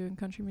music and doing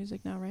country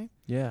music now, right?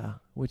 Yeah,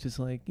 which is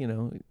like,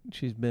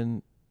 she's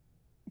been,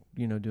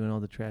 doing all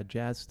the trad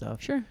jazz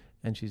stuff. Sure.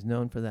 And she's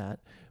known for that.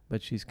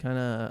 But she's kind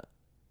of,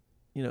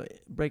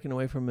 breaking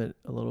away from it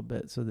a little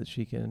bit so that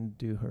she can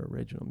do her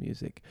original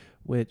music,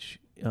 which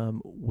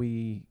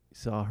we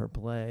saw her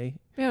play.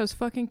 Yeah, it was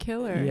fucking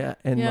killer. Yeah,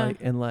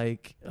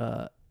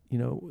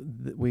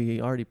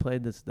 we already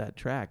played that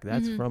track.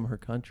 That's from her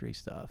country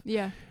stuff.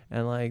 Yeah.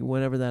 And like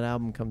whenever that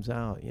album comes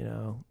out,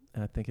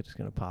 I think it's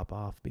going to pop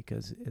off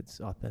because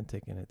it's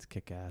authentic and it's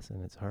kick-ass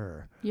and it's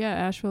her. Yeah,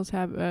 Asheville's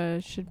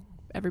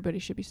everybody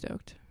should be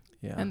stoked.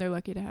 Yeah. And they're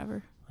lucky to have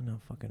her. I know,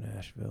 fucking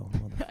Asheville.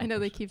 I know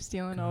they keep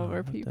stealing all of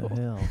our people. What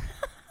the hell?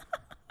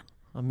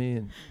 I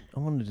mean, I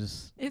want to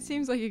just... It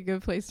seems like a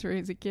good place to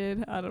raise a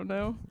kid. I don't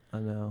know. I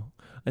know.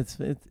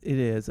 It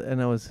is.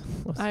 And I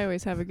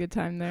always have a good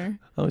time there.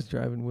 I was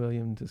driving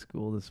William to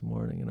school this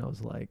morning and I was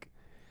like,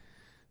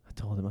 I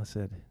told him, I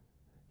said,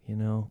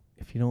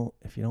 if you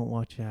don't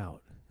watch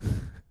out,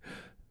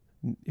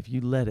 if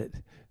you let it,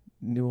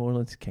 New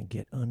Orleans can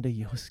get under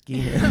your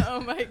skin. Oh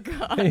my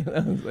God.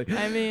 I was like,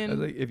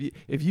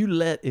 if you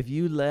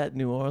let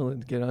New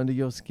Orleans get under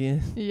your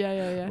skin,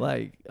 yeah.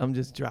 Like I'm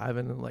just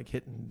driving and like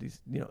hitting these,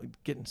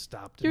 getting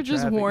stopped. You're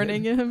just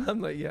warning him.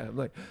 I'm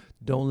like,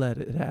 don't let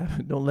it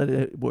happen. Don't let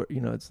it work.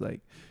 It's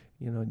like,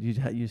 you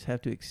just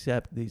have to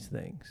accept these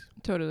things.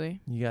 Totally.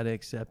 You got to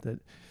accept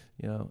that,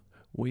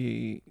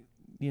 we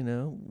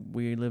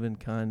live in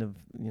kind of,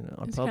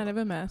 it's kind of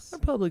a mess. Our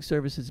public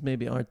services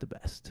maybe aren't the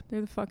best. They're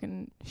the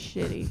fucking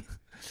shitty.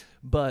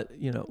 But,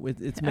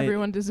 it's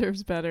everyone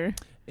deserves better.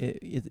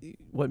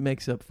 What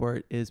makes up for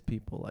it is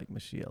people like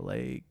Meschiya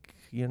Lake,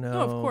 Oh,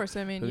 of course.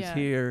 I mean, who's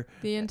here.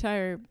 The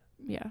entire,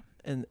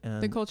 And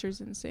the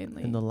culture's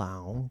insanely. And the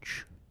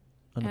lounge.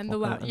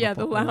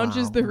 The lounge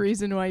is the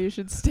reason why you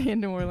should stay in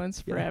New Orleans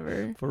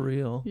forever. Yeah, for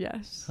real.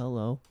 Yes.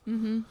 Hello.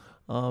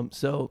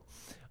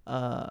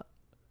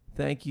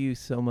 Thank you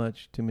so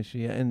much to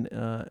Meschiya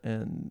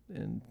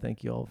and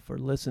thank you all for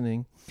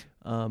listening.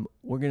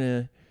 We're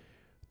gonna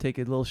take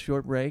a little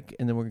short break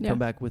and then we're gonna come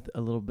back with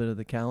a little bit of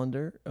the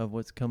calendar of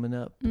what's coming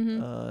up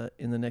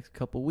in the next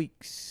couple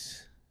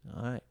weeks.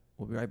 All right,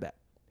 we'll be right back.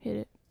 Hit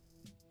it.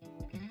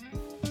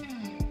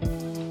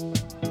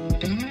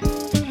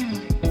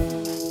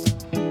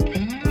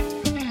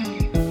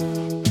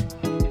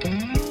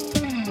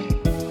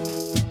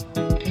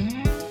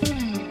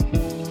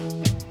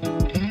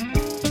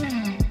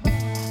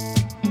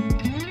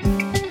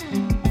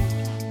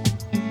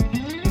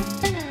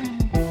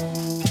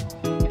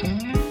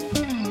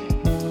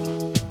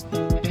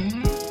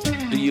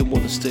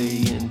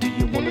 Stay in? Do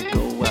you want to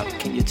go out?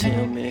 Can you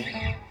tell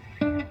me?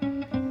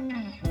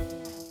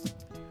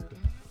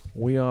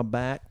 We are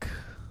back.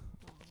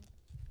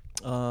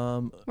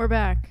 We're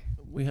back.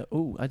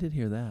 I did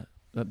hear that.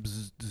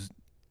 Bzz, bzz.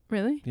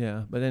 Really?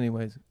 Yeah, but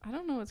anyways. I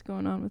don't know what's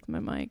going on with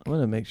my mic. I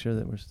want to make sure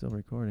that we're still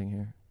recording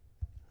here.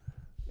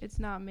 It's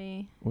not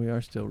me. We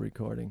are still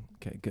recording.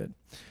 Okay, good.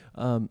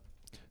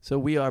 So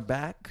we are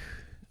back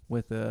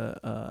with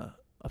a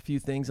few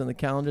things on the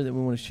calendar that we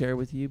want to share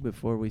with you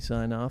before we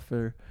sign off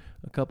for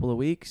a couple of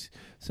weeks.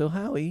 So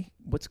Howie,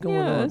 what's going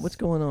on? What's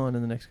going on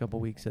in the next couple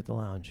of weeks at the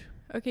lounge?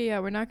 Okay,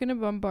 we're not going to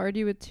bombard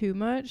you with too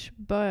much,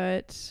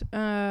 but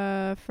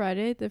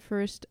Friday, the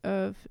 1st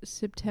of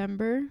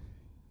September.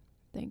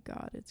 Thank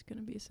God it's going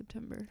to be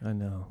September. I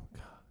know.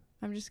 God,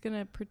 I'm just going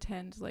to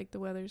pretend like the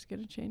weather's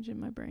going to change in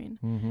my brain.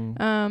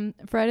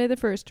 Mm-hmm. Friday the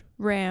 1st,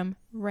 Ram.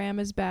 Ram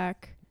is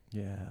back.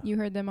 Yeah. You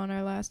heard them on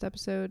our last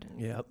episode.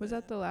 Yeah. Was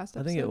that the last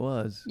episode? I think it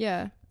was.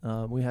 Yeah.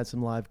 We had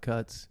some live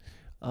cuts.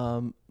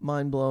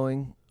 Mind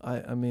blowing.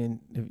 I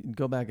mean, if you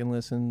go back and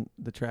listen,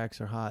 the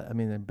tracks are hot. I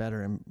mean, they're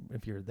better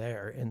if you're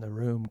there in the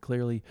room,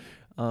 clearly,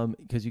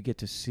 because you get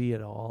to see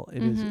it all.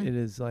 It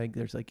is like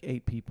there's like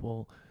 8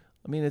 people.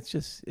 I mean,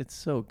 it's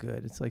so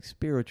good. It's like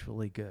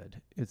spiritually good.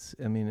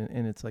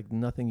 And it's like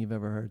nothing you've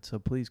ever heard. So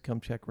please come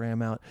check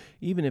Ram out.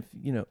 Even if,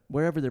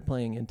 wherever they're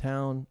playing in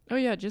town. Oh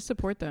yeah, just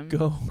support them.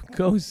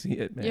 Go see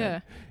it, man. Yeah.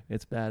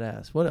 It's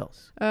badass. What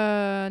else?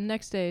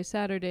 Next day,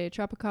 Saturday,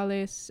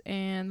 Tropicales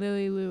and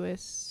Lily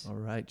Lewis. All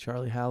right.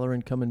 Charlie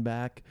Halloran coming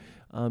back.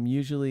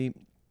 Usually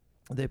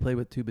they play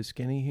with Tuba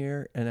Skinny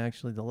here, and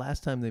actually the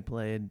last time they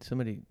played,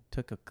 somebody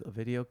took a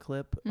video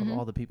clip of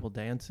all the people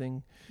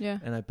dancing,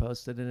 and I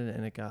posted it,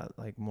 and it got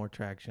like more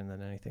traction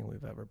than anything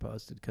we've ever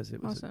posted because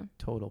it was a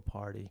total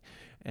party.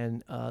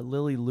 And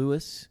Lily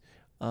Lewis,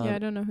 I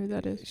don't know who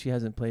that is. She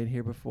hasn't played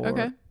here before,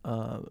 okay,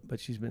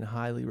 but she's been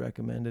highly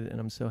recommended, and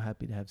I'm so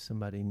happy to have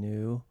somebody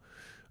new.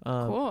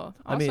 Cool, awesome.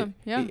 I mean,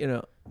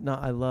 yeah,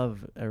 I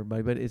love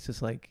everybody, but it's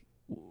just like,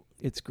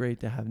 it's great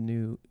to have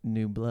new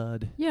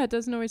blood. Yeah, it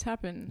doesn't always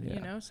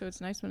happen, so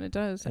it's nice when it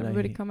does. And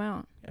everybody come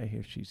out. I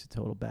hear she's a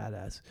total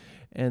badass.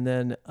 And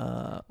then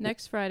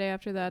next Friday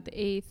after that, the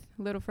 8th,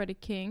 Little Freddie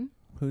King.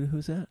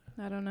 Who's that?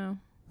 I don't know.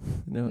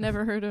 No.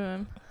 Never heard of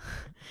him.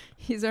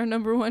 He's our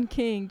number 1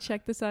 king.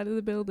 Check the side of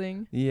the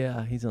building.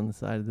 Yeah, he's on the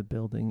side of the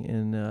building,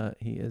 and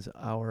he is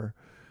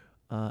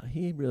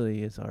he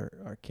really is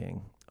our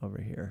king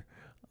over here.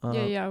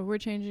 Yeah, we're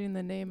changing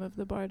the name of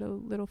the bar to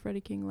Little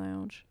Freddie King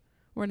Lounge.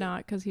 We're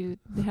not, because he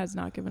has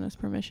not given us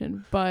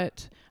permission,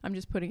 but I'm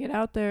just putting it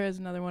out there as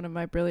another one of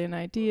my brilliant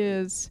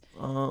ideas.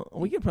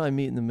 We could probably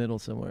meet in the middle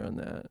somewhere on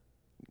that.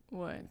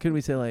 What? Could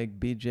we say like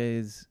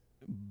BJ's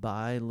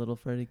by Little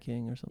Freddie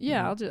King or something?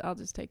 Yeah, I'll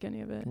just take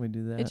any of it. Can we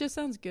do that? It just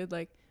sounds good,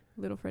 like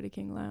Little Freddie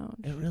King Lounge.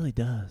 It really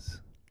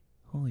does.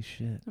 Holy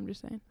shit. I'm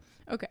just saying.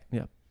 Okay.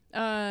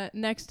 Yeah.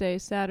 Next day,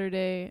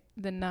 Saturday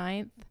the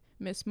 9th,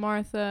 Miss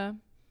Martha.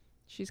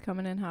 She's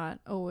coming in hot,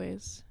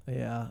 always.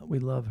 Yeah, we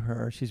love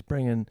her. She's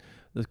bringing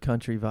the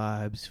country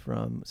vibes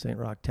from St.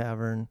 Rock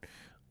Tavern,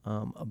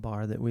 a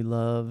bar that we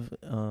love.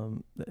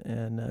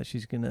 And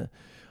she's going to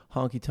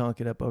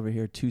honky-tonk it up over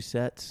here, 2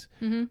 sets.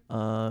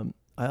 Mm-hmm.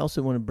 I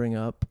also want to bring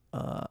up,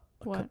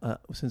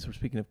 since we're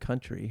speaking of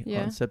country,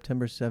 on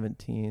September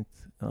 17th,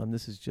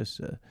 this is just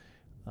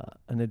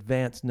an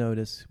advance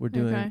notice. We're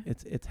doing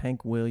it's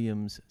Hank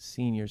Williams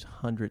Sr.'s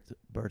 100th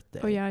birthday.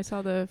 Oh yeah, I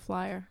saw the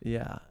flyer.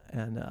 Yeah,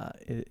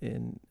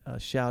 and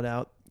shout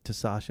out to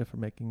Sasha for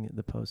making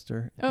the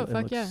poster. Oh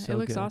fuck yeah, it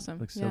looks good. awesome.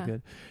 It looks so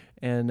good.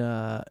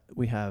 And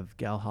we have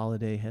Gal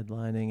Holiday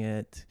headlining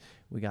it.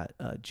 We got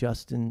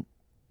Justin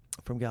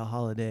from Gal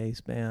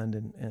Holiday's band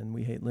and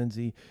We Hate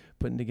Lindsay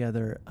putting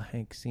together a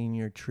Hank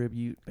Sr.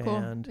 tribute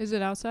band. Cool. Is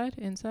it outside,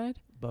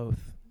 inside?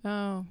 Both.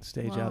 Oh,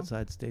 stage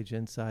outside, stage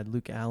inside.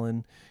 Luke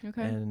Allen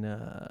and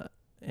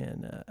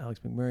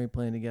Alex McMurray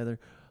playing together.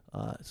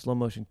 Slow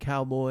Motion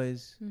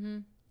Cowboys,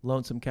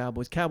 Lonesome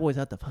Cowboys, Cowboys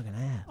out the fucking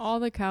ass. All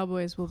the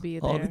cowboys will be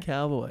there. All the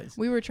cowboys.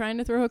 We were trying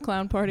to throw a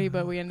clown party,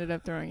 but we ended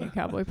up throwing a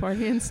cowboy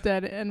party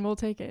instead, and we'll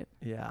take it.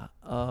 Yeah.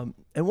 And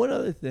one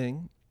other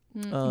thing.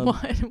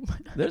 What?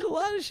 There's a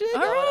lot of shit.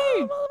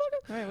 All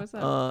right, what's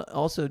that?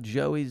 Also,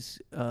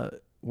 Joey's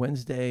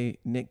Wednesday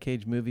Nick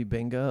Cage movie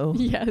bingo.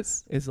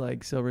 Yes. Is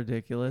like so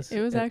ridiculous.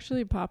 It was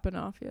actually popping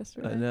off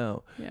yesterday. I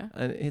know. Yeah.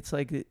 And it's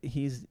like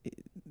he's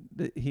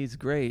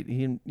great.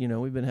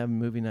 We've been having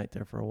movie night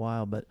there for a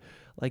while, but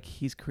like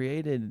he's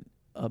created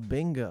a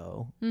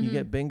bingo. You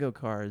get bingo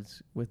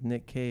cards with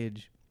Nick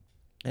Cage,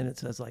 and it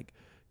says like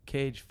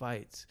Cage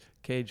fights,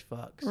 Cage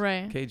fucks,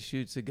 right? Cage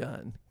shoots a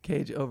gun,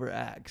 Cage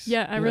overacts.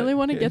 Yeah, I really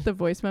want to get the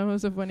voice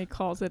memos of when he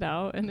calls it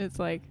out, and it's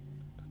like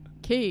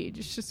Cage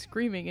is just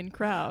screaming in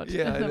crowd.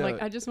 Yeah, and I'm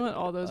like, I just want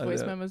all those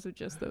voice memos of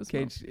just those.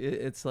 Cage.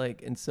 It's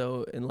like, and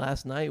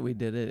last night we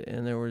did it,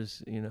 and there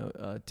was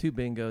 2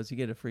 bingos. You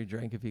get a free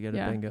drink if you get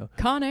a bingo.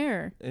 Con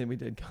Air. And we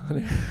did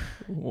Con Air.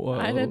 Whoa.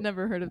 I had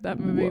never heard of that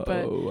movie,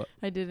 but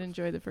I did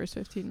enjoy the first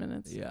 15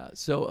 minutes. Yeah.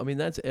 So I mean,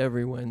 that's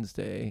every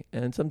Wednesday,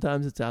 and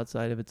sometimes it's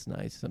outside if it's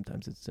nice.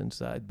 Sometimes it's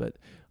inside. But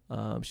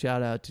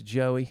shout out to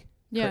Joey.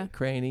 Yeah.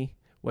 Craney.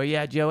 Well,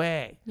 yeah,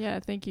 Joey. Yeah,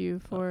 thank you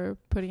for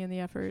putting in the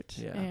effort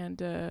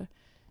and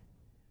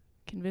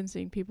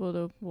convincing people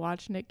to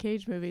watch Nick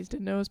Cage movies.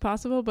 Didn't know it was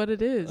possible, but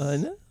it is. I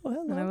know.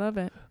 And I love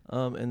it.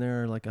 And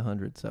there are like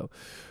 100, so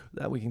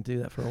that we can do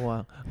that for a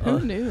while.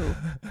 Who knew?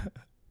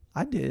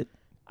 I did.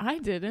 I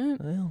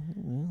didn't. Well,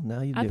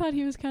 now you do. I thought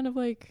he was kind of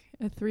like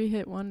a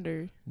 3-hit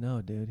wonder.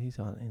 No, dude, he's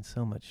in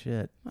so much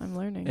shit. I'm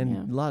learning.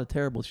 And a lot of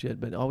terrible shit,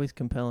 but always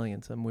compelling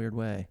in some weird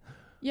way.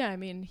 Yeah, I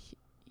mean,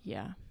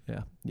 yeah.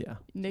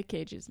 Nick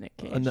Cage is Nick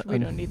Cage. We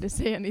don't need to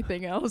say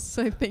anything else.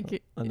 I think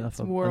it's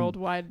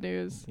worldwide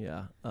news.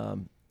 Yeah.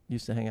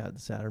 used to hang out at the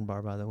Saturn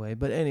Bar, by the way.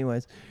 But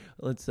anyways,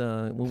 let's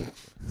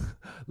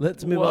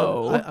let's move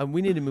on.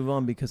 We need to move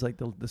on because like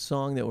the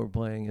song that we're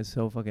playing is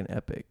so fucking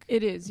epic.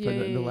 It is, for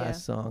the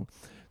last song.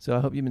 So I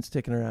hope you've been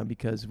sticking around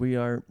because we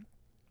are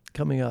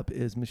coming up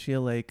is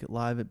Meschiya Lake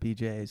live at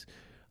BJ's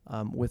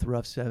with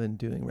Rough 7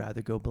 doing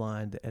Rather Go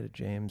Blind, the Etta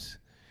James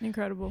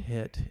incredible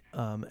hit.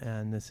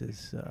 And this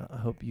is I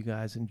hope you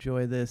guys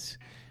enjoy this.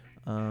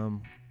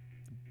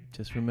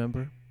 Just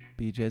remember,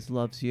 BJ's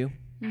loves you.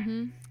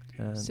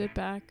 Sit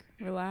back,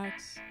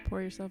 relax,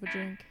 pour yourself a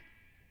drink.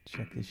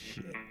 Check this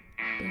shit.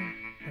 Boom.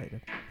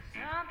 Later.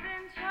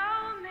 Something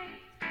told me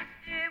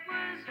it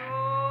was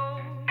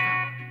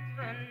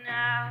over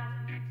now.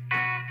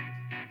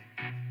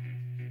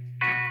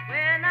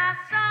 When I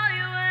saw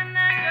you and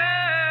that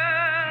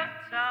girl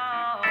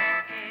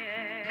talking,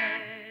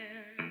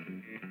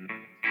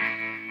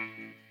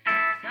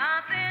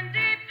 something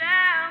deep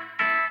down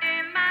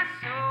in my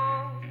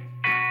soul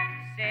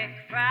said,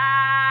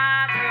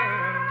 cry,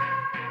 girl.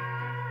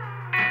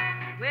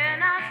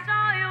 When I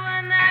saw you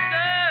and that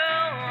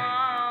girl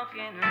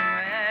walking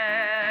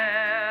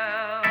around,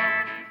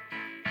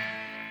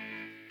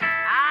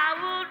 I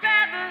would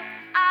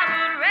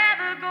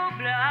rather go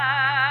blind,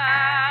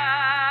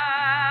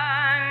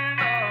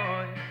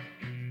 boy,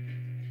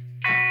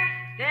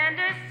 than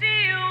to see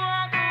you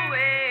walk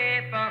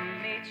away from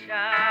me,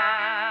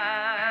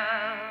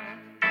 child.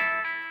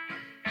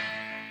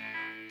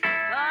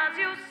 'Cause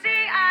you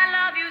see, I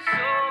love you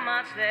so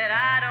much that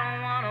I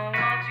don't wanna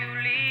watch you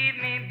leave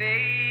me,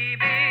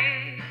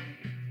 baby.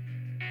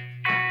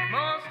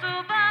 Most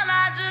of all,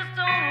 I just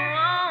don't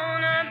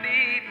wanna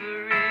be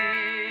free.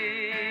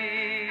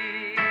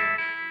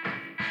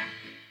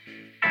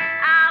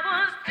 I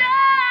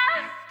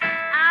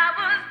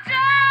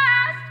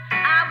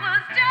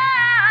was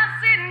just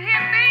sitting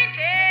here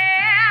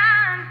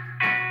thinking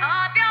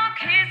of your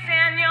kiss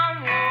and your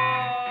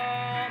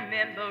warm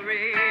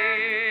memories.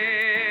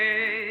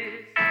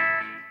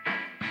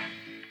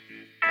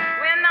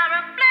 When the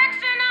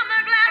reflection of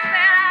the glass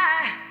that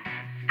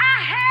I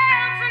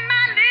held to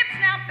my lips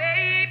now,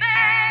 baby,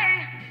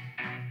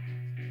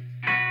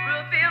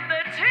 revealed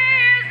the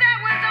tears that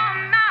was on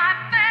my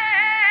face,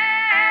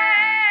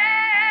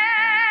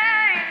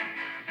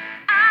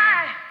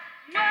 I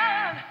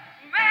would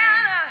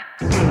rather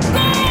go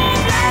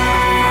blind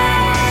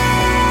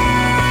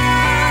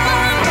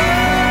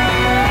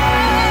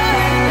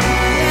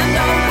than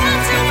to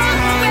watch you walk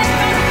away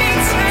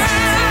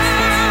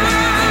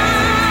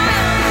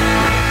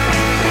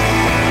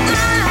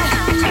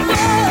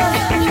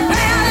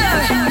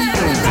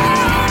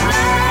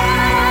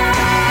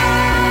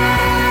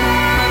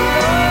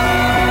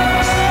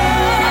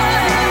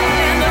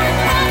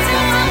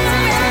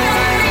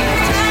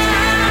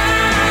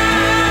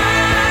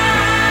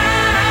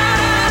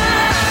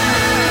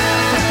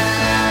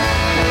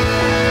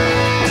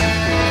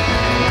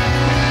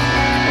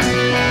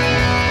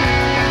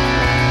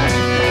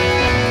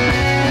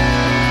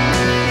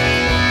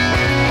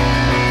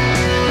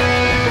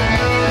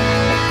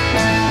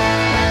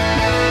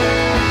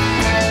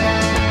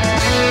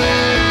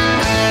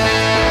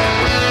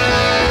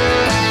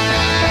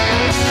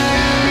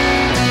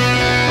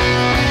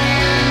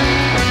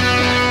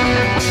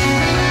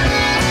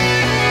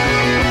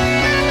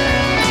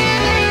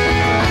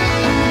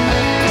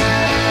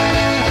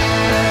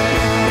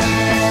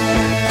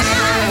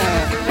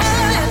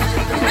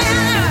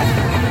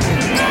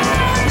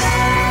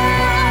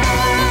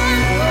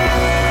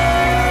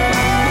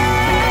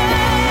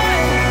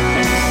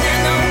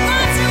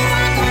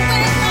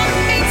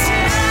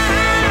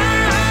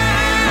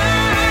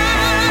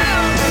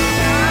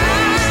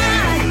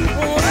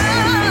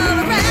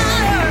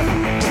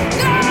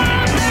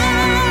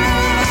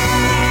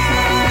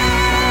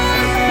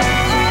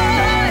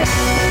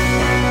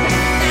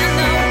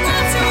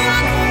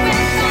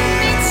from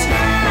me,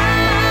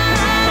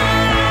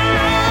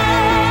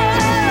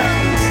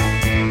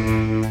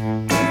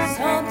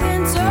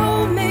 something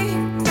told me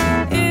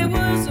it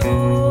was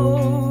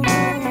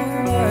over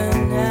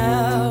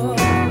now.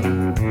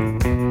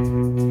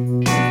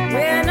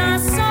 When I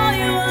saw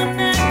you and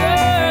that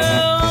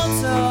girl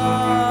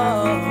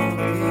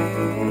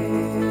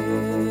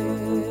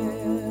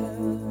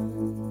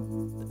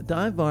talking.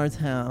 Dive bars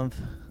have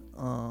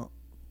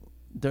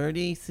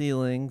dirty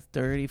ceilings,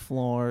 dirty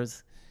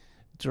floors,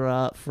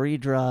 free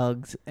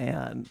drugs,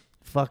 and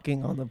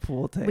fucking on the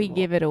pool table. We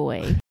give it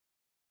away.